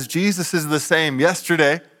Bible, it says Jesus is the same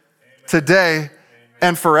yesterday, today,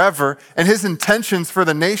 and forever. And his intentions for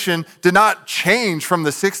the nation did not change from the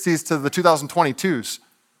 60s to the 2022s.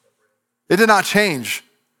 It did not change.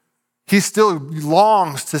 He still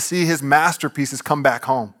longs to see his masterpieces come back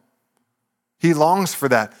home. He longs for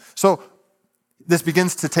that. So this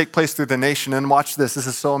begins to take place through the nation. And watch this. This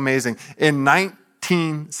is so amazing. In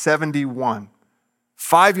 1971,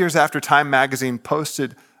 5 years after Time magazine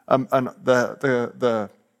posted the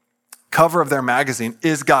cover of their magazine,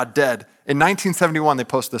 Is God Dead? In 1971, they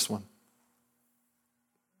post this one.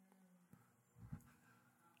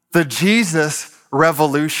 The Jesus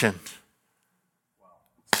Revolution.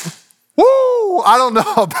 Woo! I don't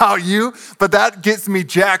know about you, but that gets me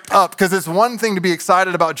jacked up, because it's one thing to be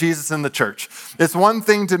excited about Jesus in the church. It's one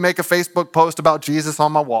thing to make a Facebook post about Jesus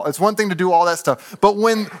on my wall. It's one thing to do all that stuff. But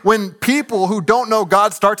when people who don't know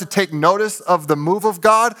God start to take notice of the move of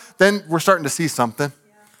God, then we're starting to see something.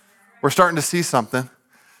 We're starting to see something.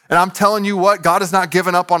 And I'm telling you what, God has not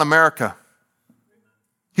given up on America.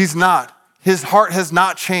 He's not. His heart has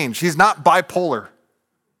not changed. He's not bipolar.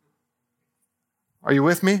 Are you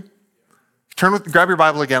with me? Grab your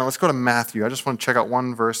Bible again. Let's go to Matthew. I just want to check out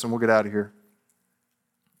one verse and we'll get out of here.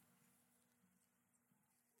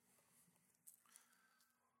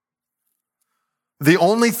 The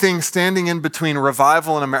only thing standing in between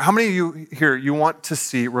revival and America. How many of you here, you want to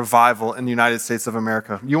see revival in the United States of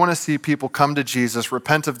America? You want to see people come to Jesus,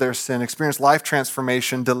 repent of their sin, experience life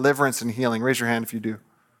transformation, deliverance, and healing. Raise your hand if you do.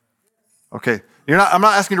 Okay. I'm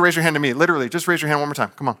not asking you to raise your hand to me. Literally, just raise your hand one more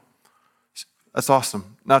time. Come on. That's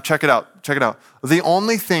awesome. Now check it out. Check it out. The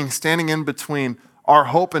only thing standing in between our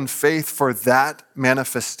hope and faith for that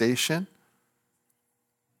manifestation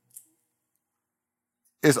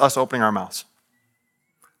is us opening our mouths.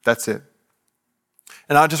 That's it.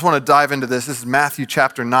 And I just want to dive into this. This is Matthew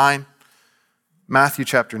chapter 9. Matthew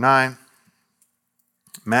chapter 9.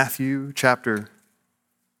 Matthew chapter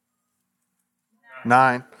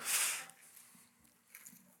 9.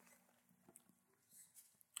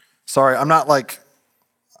 Sorry, I'm not,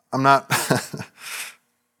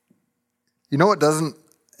 you know what doesn't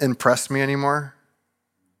impress me anymore?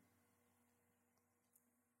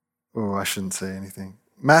 Oh, I shouldn't say anything.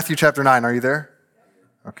 Matthew chapter 9, are you there?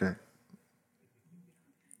 Okay.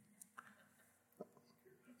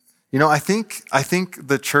 You know, I think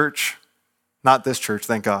the church, not this church,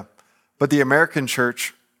 thank God, but the American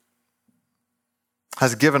church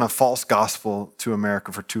has given a false gospel to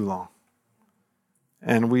America for too long.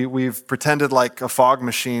 And we've pretended like a fog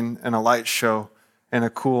machine and a light show and a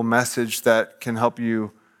cool message that can help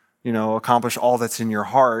you, accomplish all that's in your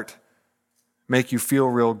heart, make you feel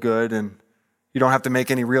real good, and you don't have to make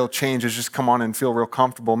any real changes, just come on and feel real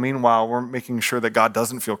comfortable. Meanwhile, we're making sure that God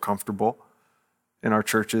doesn't feel comfortable in our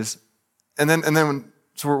churches. So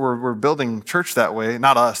we're building church that way,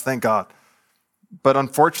 not us, thank God. But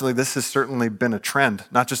unfortunately, this has certainly been a trend,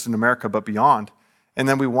 not just in America, but beyond. And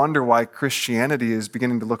then we wonder why Christianity is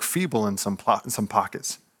beginning to look feeble in some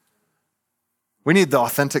pockets. We need the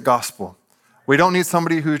authentic gospel. We don't need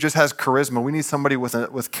somebody who just has charisma. We need somebody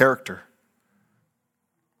with character.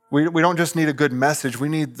 We don't just need a good message. We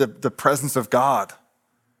need the presence of God,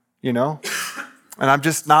 And I'm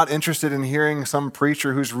just not interested in hearing some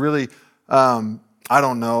preacher who's really,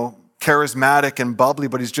 charismatic and bubbly,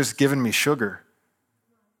 but he's just giving me sugar.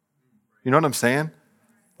 You know what I'm saying?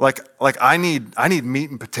 Like I need meat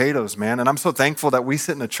and potatoes, man. And I'm so thankful that we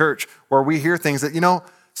sit in a church where we hear things that,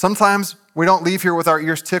 sometimes we don't leave here with our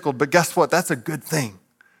ears tickled, but guess what? That's a good thing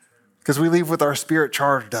because we leave with our spirit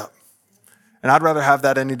charged up. And I'd rather have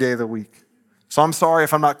that any day of the week. So I'm sorry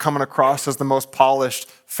if I'm not coming across as the most polished,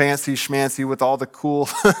 fancy schmancy with all the cool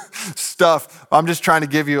stuff. I'm just trying to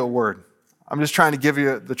give you a word. I'm just trying to give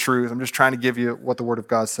you the truth. I'm just trying to give you what the Word of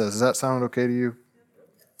God says. Does that sound okay to you?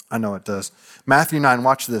 I know it does. Matthew 9,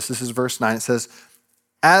 watch this. This is verse 9. It says,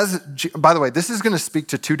 by the way, this is going to speak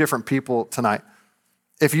to two different people tonight.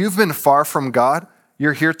 If you've been far from God,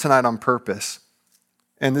 you're here tonight on purpose.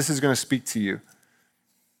 And this is going to speak to you.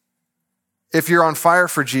 If you're on fire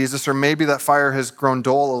for Jesus, or maybe that fire has grown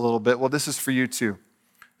dull a little bit, well, this is for you too.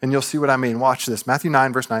 And you'll see what I mean. Watch this. Matthew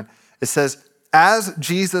 9, verse 9. It says, as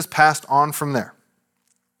Jesus passed on from there.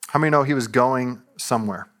 How many know he was going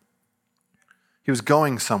somewhere? He was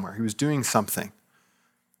going somewhere. He was doing something.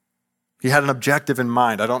 He had an objective in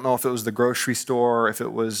mind. I don't know if it was the grocery store, if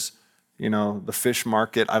it was, the fish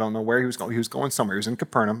market. I don't know where he was going. He was going somewhere. He was in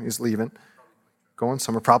Capernaum. He was leaving, going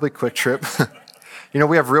somewhere, probably Quick Trip.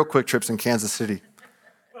 We have real Quick Trips in Kansas City.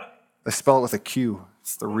 They spell it with a Q.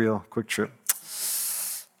 It's the real Quick Trip.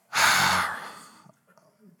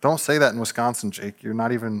 Don't say that in Wisconsin, Jake. You're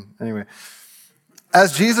not even, anyway.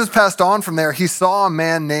 As Jesus passed on from there, he saw a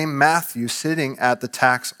man named Matthew sitting at the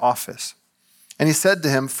tax office. And he said to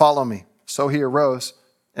him, follow me. So he arose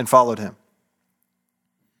and followed him.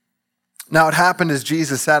 Now it happened as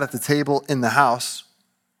Jesus sat at the table in the house,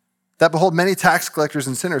 that behold, many tax collectors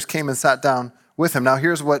and sinners came and sat down with him. Now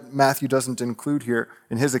here's what Matthew doesn't include here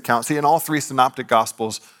in his account. See, in all three synoptic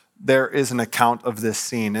gospels, there is an account of this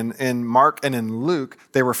scene. In Mark and in Luke,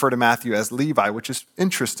 they refer to Matthew as Levi, which is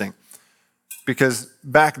interesting. Because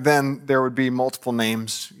back then, there would be multiple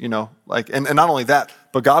names, and not only that,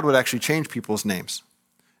 but God would actually change people's names.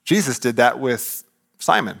 Jesus did that with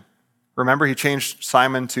Simon. Remember, he changed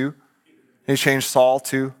Simon to, he changed Saul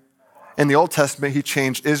to, in the Old Testament, he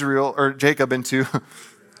changed Jacob into,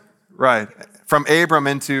 right, from Abram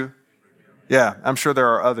into, I'm sure there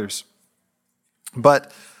are others.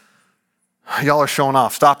 But y'all are showing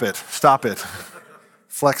off. Stop it.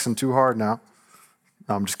 Flexing too hard now.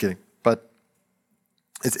 No, I'm just kidding. But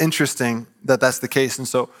it's interesting that that's the case. And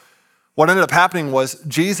so what ended up happening was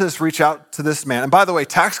Jesus reached out to this man. And by the way,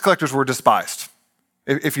 tax collectors were despised.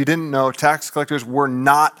 If you didn't know, tax collectors were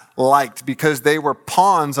not liked because they were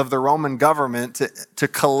pawns of the Roman government to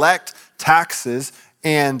collect taxes.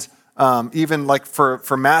 And even like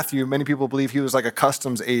for Matthew, many people believe he was like a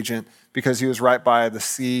customs agent because he was right by the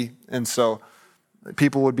sea. And so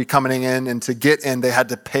people would be coming in, and to get in, they had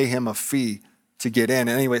to pay him a fee to get in. And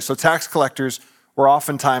anyway, so tax collectors were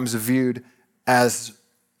oftentimes viewed as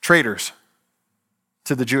traitors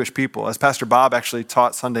to the Jewish people. As Pastor Bob actually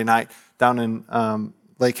taught Sunday night down in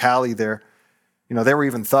Lake Hallie there, they were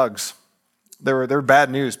even thugs. They were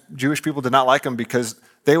bad news. Jewish people did not like them because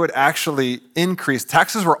they would actually increase.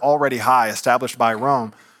 Taxes were already high, established by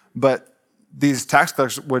Rome, but these tax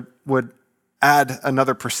collectors would add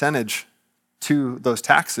another percentage to those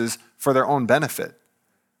taxes for their own benefit,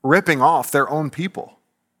 ripping off their own people.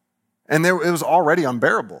 And it was already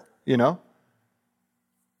unbearable,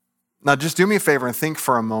 Now, just do me a favor and think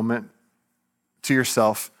for a moment to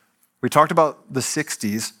yourself. We talked about the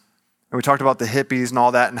 60s, and we talked about the hippies and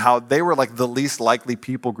all that, and how they were like the least likely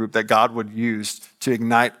people group that God would use to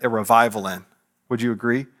ignite a revival in. Would you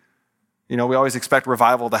agree? We always expect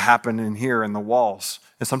revival to happen in here in the walls.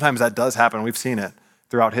 And sometimes that does happen. We've seen it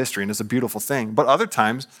throughout history, and it's a beautiful thing. But other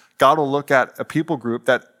times, God will look at a people group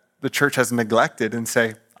that the church has neglected and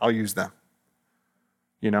say, I'll use them.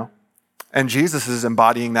 And Jesus is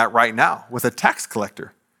embodying that right now with a tax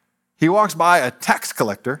collector. He walks by a tax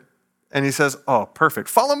collector and he says, oh, perfect,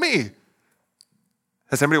 follow me.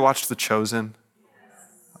 Has anybody watched The Chosen?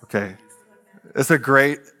 Okay. It's a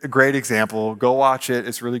great example. Go watch it.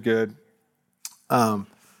 It's really good.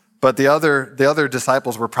 But the other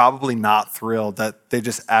disciples were probably not thrilled that they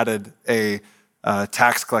just added a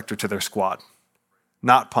tax collector to their squad.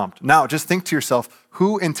 Not pumped. Now, just think to yourself,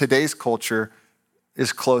 who in today's culture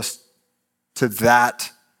is close to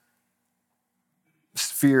that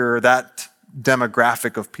sphere, that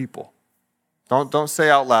demographic of people? Don't say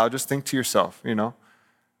out loud. Just think to yourself,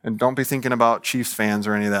 and don't be thinking about Chiefs fans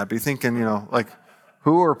or any of that. Be thinking,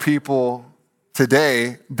 who are people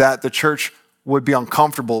today that the church would be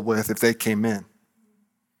uncomfortable with if they came in?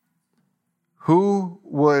 Who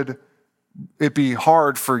would it be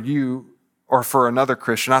hard for you or for another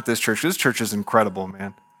Christian, not this church? This church is incredible,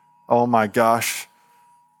 man. Oh my gosh.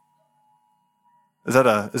 Is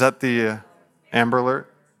that the Amber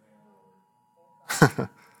Alert?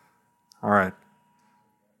 All right.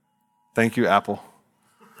 Thank you, Apple.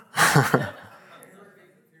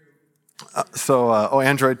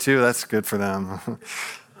 Android too, that's good for them.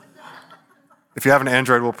 If you have an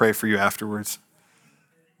Android, we'll pray for you afterwards.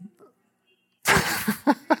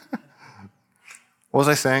 What was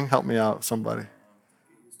I saying? Help me out, somebody.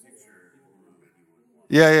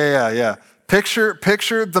 Yeah.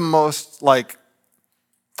 Picture the most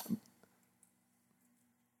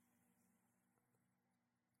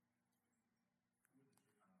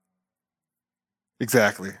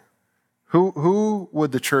exactly. Who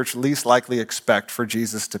would the church least likely expect for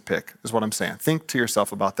Jesus to pick, is what I'm saying. Think to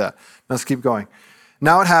yourself about that. Let's keep going.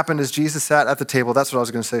 Now it happened as Jesus sat at the table. That's what I was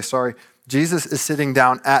going to say, sorry. Jesus is sitting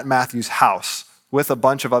down at Matthew's house with a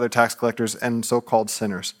bunch of other tax collectors and so-called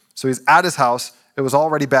sinners. So he's at his house. It was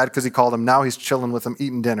already bad because he called him. Now he's chilling with them,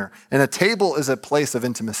 eating dinner. And a table is a place of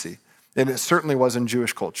intimacy. And it certainly was in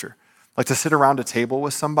Jewish culture. Like to sit around a table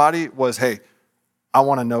with somebody was, hey, I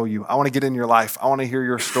want to know you. I want to get in your life. I want to hear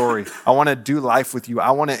your story. I want to do life with you.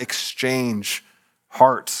 I want to exchange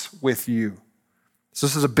hearts with you. So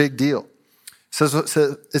this is a big deal.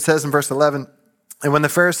 It says in verse 11, and when the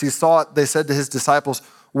Pharisees saw it, they said to his disciples,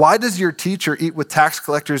 why does your teacher eat with tax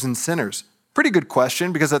collectors and sinners? Pretty good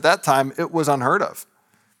question, because at that time it was unheard of.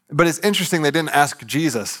 But it's interesting they didn't ask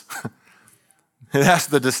Jesus. They asked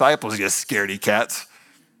the disciples, you scaredy cats.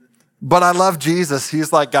 But I love Jesus.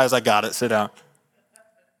 He's like, guys, I got it. Sit down.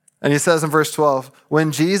 And he says in verse 12,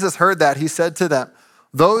 when Jesus heard that, he said to them,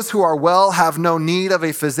 those who are well have no need of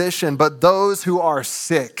a physician, but those who are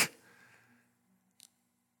sick.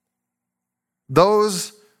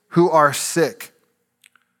 Those who are sick.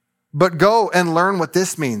 But go and learn what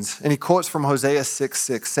this means. And he quotes from Hosea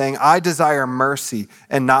 6:6, saying, I desire mercy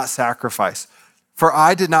and not sacrifice, for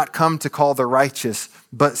I did not come to call the righteous,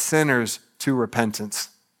 but sinners to repentance.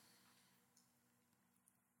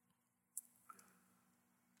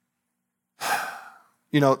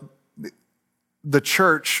 The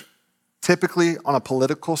church, typically on a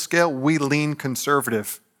political scale, we lean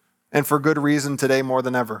conservative, and for good reason today more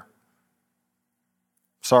than ever.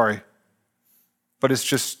 Sorry. But it's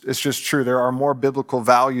just true. There are more biblical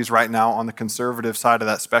values right now on the conservative side of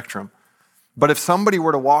that spectrum. But if somebody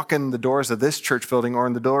were to walk in the doors of this church building or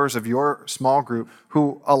in the doors of your small group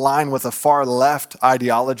who align with a far left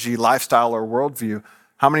ideology, lifestyle, or worldview,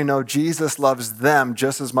 how many know Jesus loves them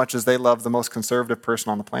just as much as they love the most conservative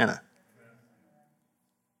person on the planet?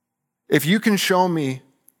 If you can show me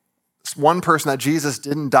one person that Jesus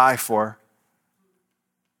didn't die for,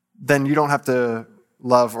 then you don't have to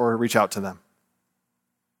love or reach out to them.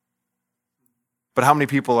 But how many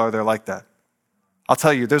people are there like that? I'll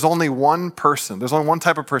tell you, there's only one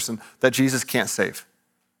type of person that Jesus can't save,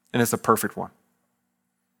 and it's a perfect one.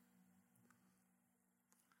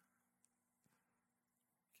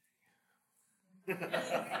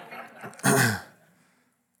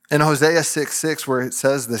 In Hosea 6:6, where it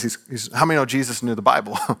says this, how many know Jesus knew the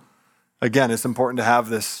Bible? Again, it's important to have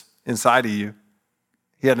this inside of you.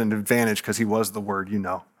 He had an advantage because he was the Word,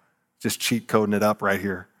 just cheat coding it up right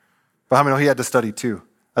here. But how many know he had to study too?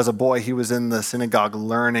 As a boy, he was in the synagogue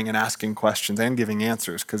learning and asking questions and giving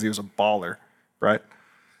answers because he was a baller, right?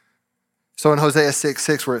 So in Hosea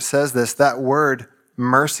 6:6, where it says this, that word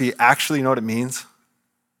mercy, actually, you know what it means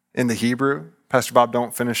in the Hebrew? Pastor Bob,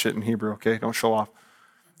 don't finish it in Hebrew, okay? Don't show off.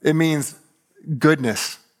 It means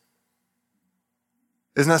goodness.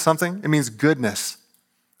 Isn't that something? It means goodness.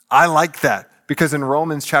 I like that because in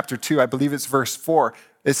Romans chapter 2, I believe it's verse 4,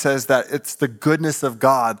 it says that it's the goodness of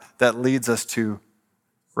God that leads us to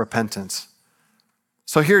repentance.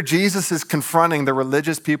 So here Jesus is confronting the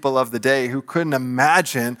religious people of the day who couldn't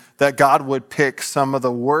imagine that God would pick some of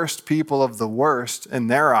the worst people of the worst in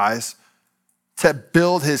their eyes to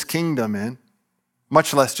build his kingdom in,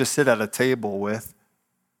 much less just sit at a table with.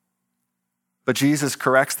 But Jesus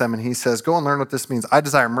corrects them and he says, go and learn what this means. I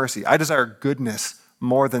desire mercy. I desire goodness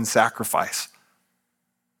more than sacrifice.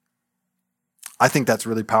 I think that's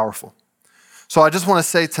really powerful. So I just want to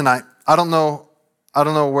say tonight, I don't know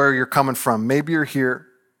where you're coming from. Maybe you're here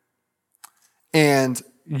and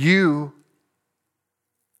you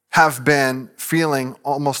have been feeling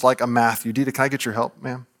almost like a Matthew. Dita, can I get your help,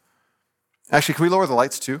 ma'am? Actually, can we lower the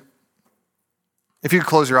lights too? If you could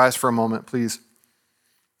close your eyes for a moment, please.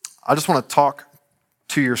 I just want to talk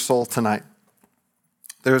to your soul tonight.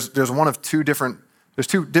 There's two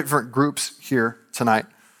different groups here tonight.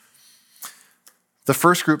 The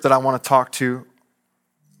first group that I want to talk to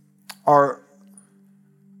are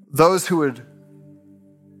those who would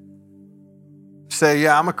say,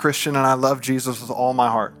 yeah, I'm a Christian and I love Jesus with all my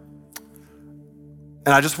heart. And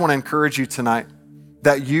I just want to encourage you tonight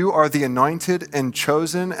that you are the anointed and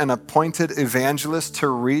chosen and appointed evangelist to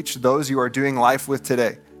reach those you are doing life with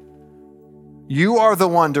today. You are the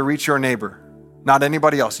one to reach your neighbor, not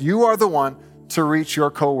anybody else. You are the one to reach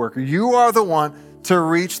your coworker. You are the one to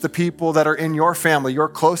reach the people that are in your family, your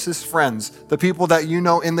closest friends, the people that you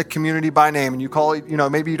know in the community by name. And you call it,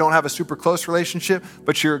 maybe you don't have a super close relationship,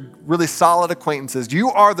 but you're really solid acquaintances.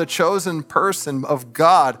 You are the chosen person of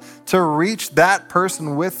God to reach that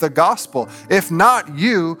person with the gospel. If not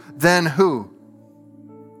you, then who?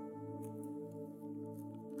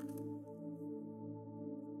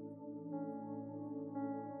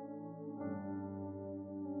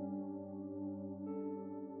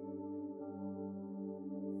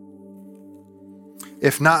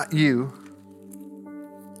 If not you,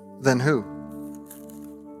 then who?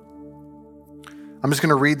 I'm just going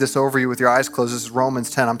to read this over you with your eyes closed. This is Romans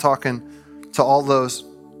 10. I'm talking to all those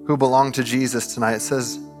who belong to Jesus tonight. It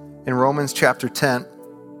says in Romans chapter 10,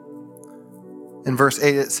 in verse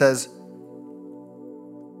 8, it says,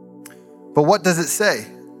 but what does it say?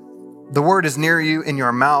 The word is near you in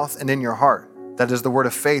your mouth and in your heart. That is the word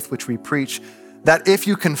of faith which we preach, that if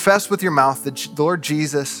you confess with your mouth the Lord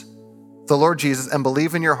Jesus, and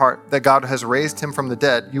believe in your heart that God has raised him from the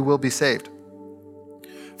dead, you will be saved.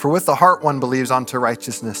 For with the heart one believes unto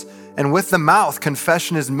righteousness, and with the mouth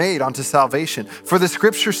confession is made unto salvation. For the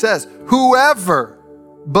scripture says, whoever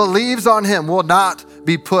believes on him will not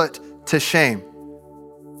be put to shame.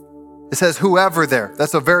 It says whoever there.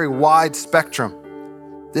 That's a very wide spectrum.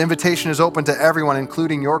 The invitation is open to everyone,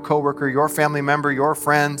 including your coworker, your family member, your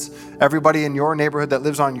friends, everybody in your neighborhood that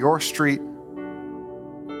lives on your street.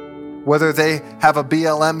 Whether they have a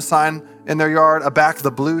BLM sign in their yard, a Back the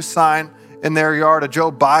Blues sign in their yard, a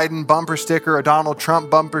Joe Biden bumper sticker, a Donald Trump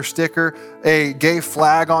bumper sticker, a gay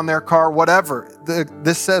flag on their car, whatever.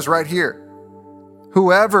 This says right here,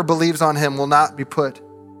 whoever believes on him will not be put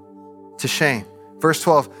to shame. Verse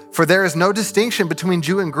 12, for there is no distinction between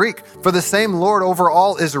Jew and Greek, for the same Lord over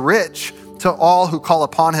all is rich to all who call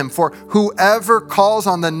upon him. For whoever calls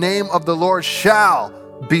on the name of the Lord shall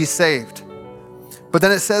be saved. But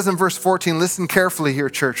then it says in verse 14, listen carefully here,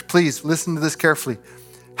 church. Please listen to this carefully.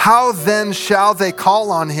 How then shall they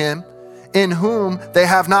call on him in whom they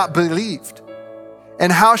have not believed?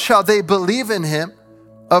 And how shall they believe in him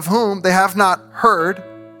of whom they have not heard?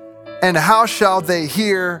 And how shall they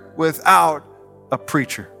hear without a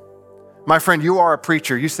preacher? My friend, you are a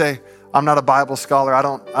preacher. You say, I'm not a Bible scholar. I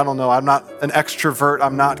don't know. I'm not an extrovert.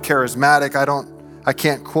 I'm not charismatic. I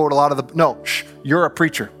can't quote a lot of the, no, you're a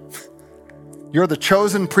preacher. You're the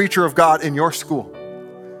chosen preacher of God in your school.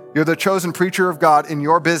 You're the chosen preacher of God in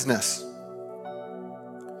your business.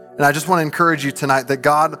 And I just want to encourage you tonight that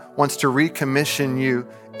God wants to recommission you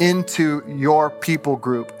into your people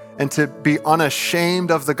group and to be unashamed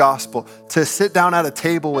of the gospel, to sit down at a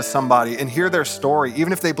table with somebody and hear their story,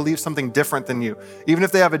 even if they believe something different than you, even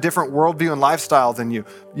if they have a different worldview and lifestyle than you.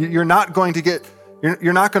 You're not going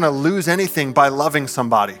to lose anything by loving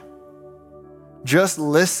somebody. Just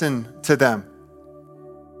listen to them.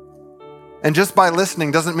 And just by listening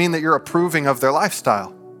doesn't mean that you're approving of their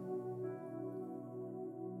lifestyle.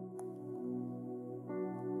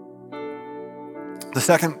 The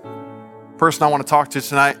second person I want to talk to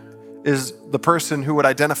tonight is the person who would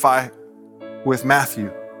identify with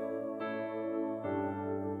Matthew,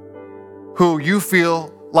 who you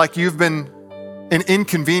feel like you've been an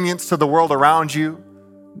inconvenience to the world around you.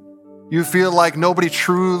 You feel like nobody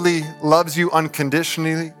truly loves you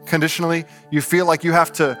unconditionally. You feel like you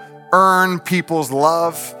have to earn people's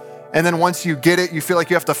love. And then once you get it, you feel like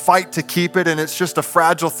you have to fight to keep it. And it's just a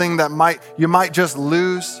fragile thing that you might just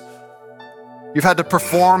lose. You've had to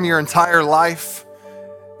perform your entire life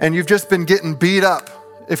and you've just been getting beat up.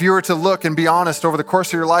 If you were to look and be honest over the course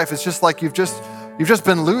of your life, it's just like you've just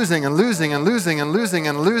been losing and losing and losing and losing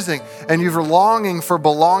and losing. And you're longing for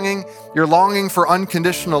belonging. You're longing for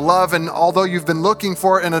unconditional love. And although you've been looking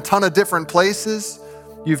for it in a ton of different places,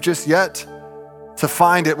 you've just yet to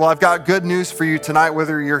find it. Well, I've got good news for you tonight,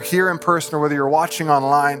 whether you're here in person or whether you're watching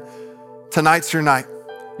online. Tonight's your night.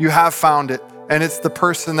 You have found it. And it's the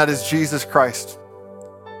person that is Jesus Christ.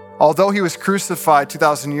 Although he was crucified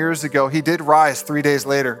 2,000 years ago, he did rise 3 days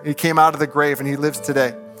later. He came out of the grave and he lives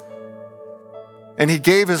today. And he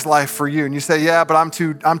gave his life for you. And you say, yeah, but I'm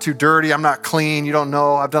too dirty. I'm not clean. You don't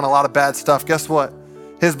know. I've done a lot of bad stuff. Guess what?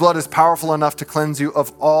 His blood is powerful enough to cleanse you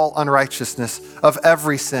of all unrighteousness, of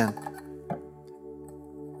every sin.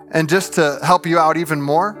 And just to help you out even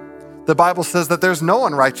more, the Bible says that there's no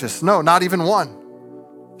unrighteous. No, not even one.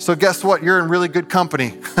 So guess what? You're in really good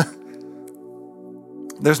company.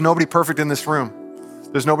 There's nobody perfect in this room.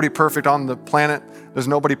 There's nobody perfect on the planet. There's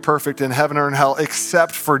nobody perfect in heaven or in hell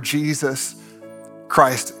except for Jesus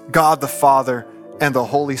Christ, God the Father, and the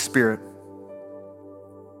Holy Spirit.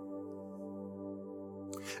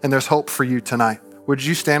 And there's hope for you tonight. Would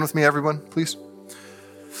you stand with me, everyone, please?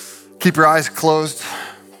 Keep your eyes closed.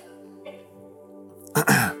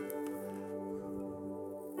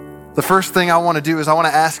 The first thing I want to do is I want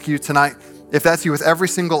to ask you tonight, if that's you, with every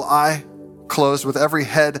single eye closed, with every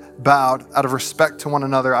head bowed, out of respect to one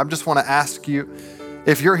another, I just want to ask you,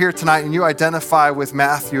 if you're here tonight and you identify with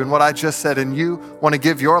Matthew and what I just said, and you want to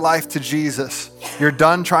give your life to Jesus, you're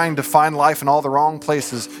done trying to find life in all the wrong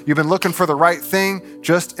places. You've been looking for the right thing,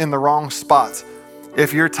 just in the wrong spots.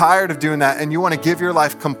 If you're tired of doing that and you want to give your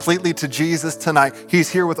life completely to Jesus tonight, he's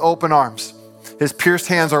here with open arms. His pierced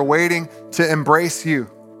hands are waiting to embrace you.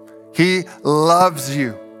 He loves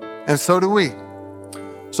you, and so do we.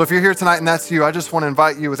 So if you're here tonight and that's you, I just want to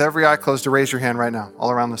invite you with every eye closed to raise your hand right now, all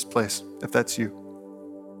around this place, if that's you.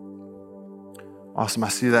 Awesome, I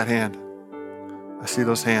see that hand. I see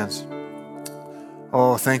those hands.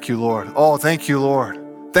 Oh, thank you, Lord. Oh, thank you, Lord.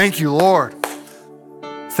 Thank you, Lord.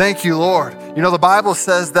 Thank you, Lord. You know, the Bible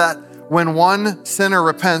says that when one sinner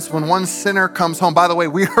repents, when one sinner comes home, by the way,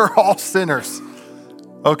 we are all sinners,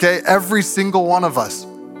 okay? Every single one of us.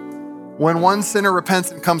 When one sinner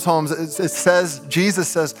repents and comes home, Jesus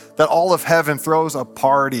says that all of heaven throws a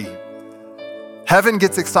party. Heaven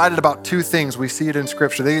gets excited about two things. We see it in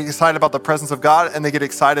Scripture. They get excited about the presence of God, and they get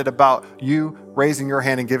excited about you raising your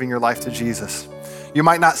hand and giving your life to Jesus. You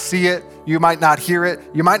might not see it. You might not hear it.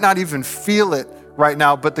 You might not even feel it right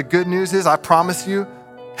now. But the good news is, I promise you,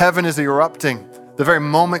 heaven is erupting the very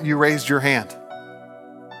moment you raised your hand.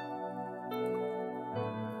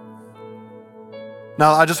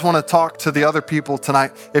 Now, I just want to talk to the other people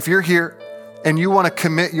tonight. If you're here and you want to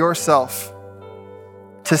commit yourself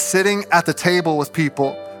to sitting at the table with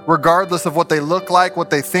people, regardless of what they look like, what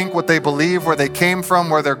they think, what they believe, where they came from,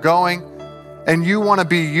 where they're going, and you want to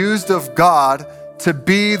be used of God to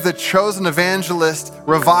be the chosen evangelist,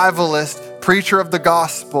 revivalist, preacher of the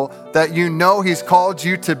gospel that you know he's called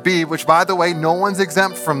you to be, which, by the way, no one's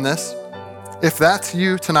exempt from this. If that's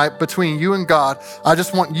you tonight, between you and God, I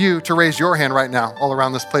just want you to raise your hand right now all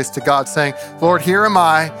around this place to God, saying, Lord, here am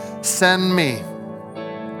I, send me.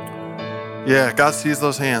 Yeah, God sees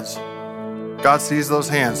those hands. God sees those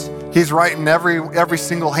hands. He's writing every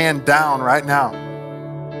single hand down right now.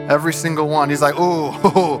 Every single one. He's like, ooh,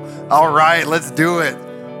 all right, let's do it.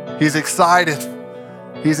 He's excited.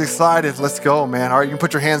 He's excited. Let's go, man. All right, you can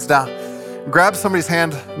put your hands down. Grab somebody's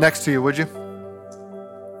hand next to you, would you?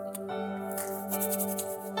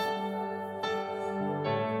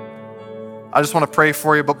 I just want to pray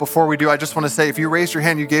for you, but before we do, I just want to say, if you raised your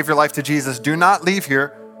hand, you gave your life to Jesus, do not leave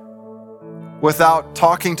here without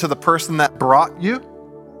talking to the person that brought you,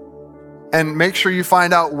 and make sure you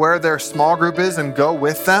find out where their small group is and go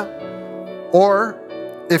with them. Or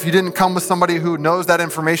if you didn't come with somebody who knows that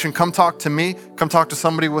information, come talk to me, come talk to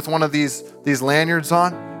somebody with one of these lanyards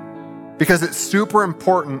on, because it's super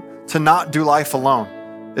important to not do life alone.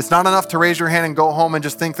 It's not enough to raise your hand and go home and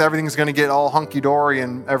just think that everything's going to get all hunky-dory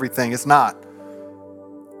and everything. It's not.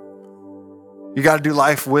 You got to do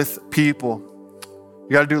life with people.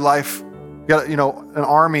 You got to do life. You got to, an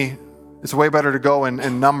army It's way better to go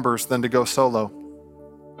in numbers than to go solo.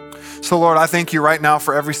 So Lord, I thank you right now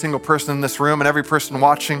for every single person in this room and every person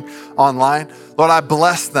watching online. Lord, I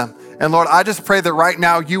bless them. And Lord, I just pray that right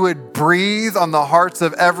now you would breathe on the hearts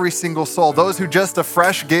of every single soul, those who just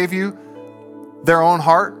afresh gave you their own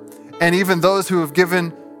heart, and even those who have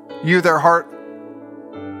given you their heart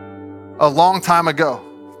a long time ago.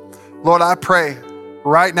 Lord, I pray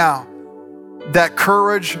right now that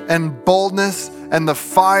courage and boldness and the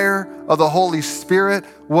fire of the Holy Spirit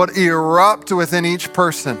would erupt within each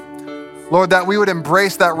person. Lord, that we would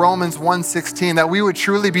embrace that Romans 1:16, that we would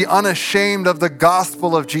truly be unashamed of the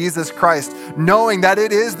gospel of Jesus Christ, knowing that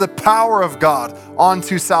it is the power of God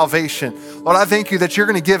unto salvation. Lord, I thank you that you're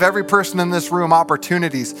going to give every person in this room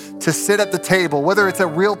opportunities to sit at the table, whether it's a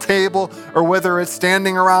real table or whether it's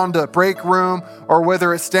standing around a break room or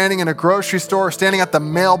whether it's standing in a grocery store or standing at the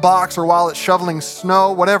mailbox or while it's shoveling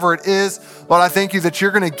snow, whatever it is. Lord, I thank you that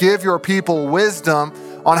you're going to give your people wisdom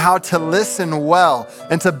on how to listen well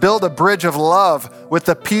and to build a bridge of love with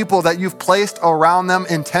the people that you've placed around them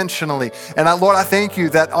intentionally. And Lord, I thank you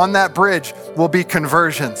that on that bridge will be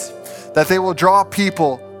conversions, that they will draw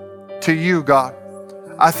people to you, God.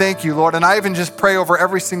 I thank you, Lord. And I even just pray over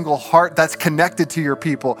every single heart that's connected to your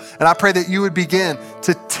people. And I pray that you would begin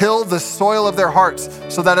to till the soil of their hearts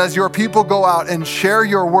so that as your people go out and share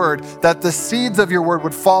your word, that the seeds of your word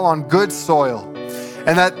would fall on good soil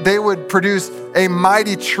and that they would produce a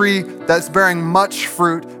mighty tree that's bearing much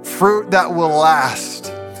fruit, fruit that will last.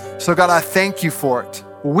 So God, I thank you for it.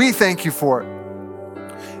 We thank you for it.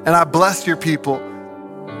 And I bless your people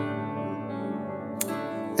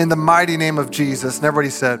in the mighty name of Jesus. And everybody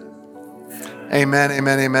said, amen,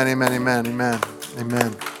 amen, amen, amen, amen, amen,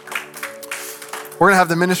 amen. We're gonna have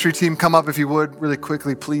the ministry team come up if you would, really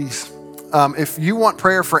quickly, please. If you want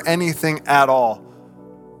prayer for anything at all,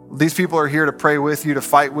 these people are here to pray with you, to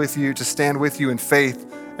fight with you, to stand with you in faith,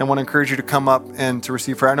 and want to encourage you to come up and to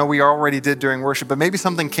receive prayer. I know we already did during worship, but maybe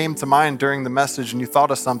something came to mind during the message and you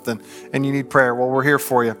thought of something and you need prayer. Well, we're here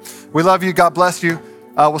for you. We love you. God bless you.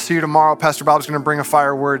 We'll see you tomorrow. Pastor Bob's going to bring a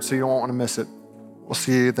fire word, so you don't want to miss it. We'll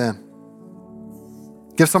see you then.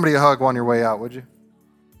 Give somebody a hug on your way out, would you?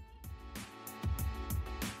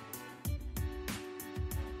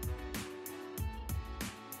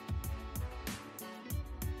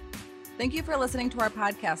 Thank you for listening to our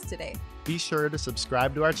podcast today. Be sure to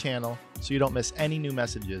subscribe to our channel so you don't miss any new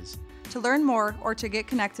messages. To learn more or to get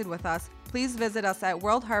connected with us, please visit us at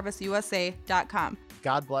worldharvestusa.com.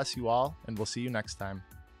 God bless you all, and we'll see you next time.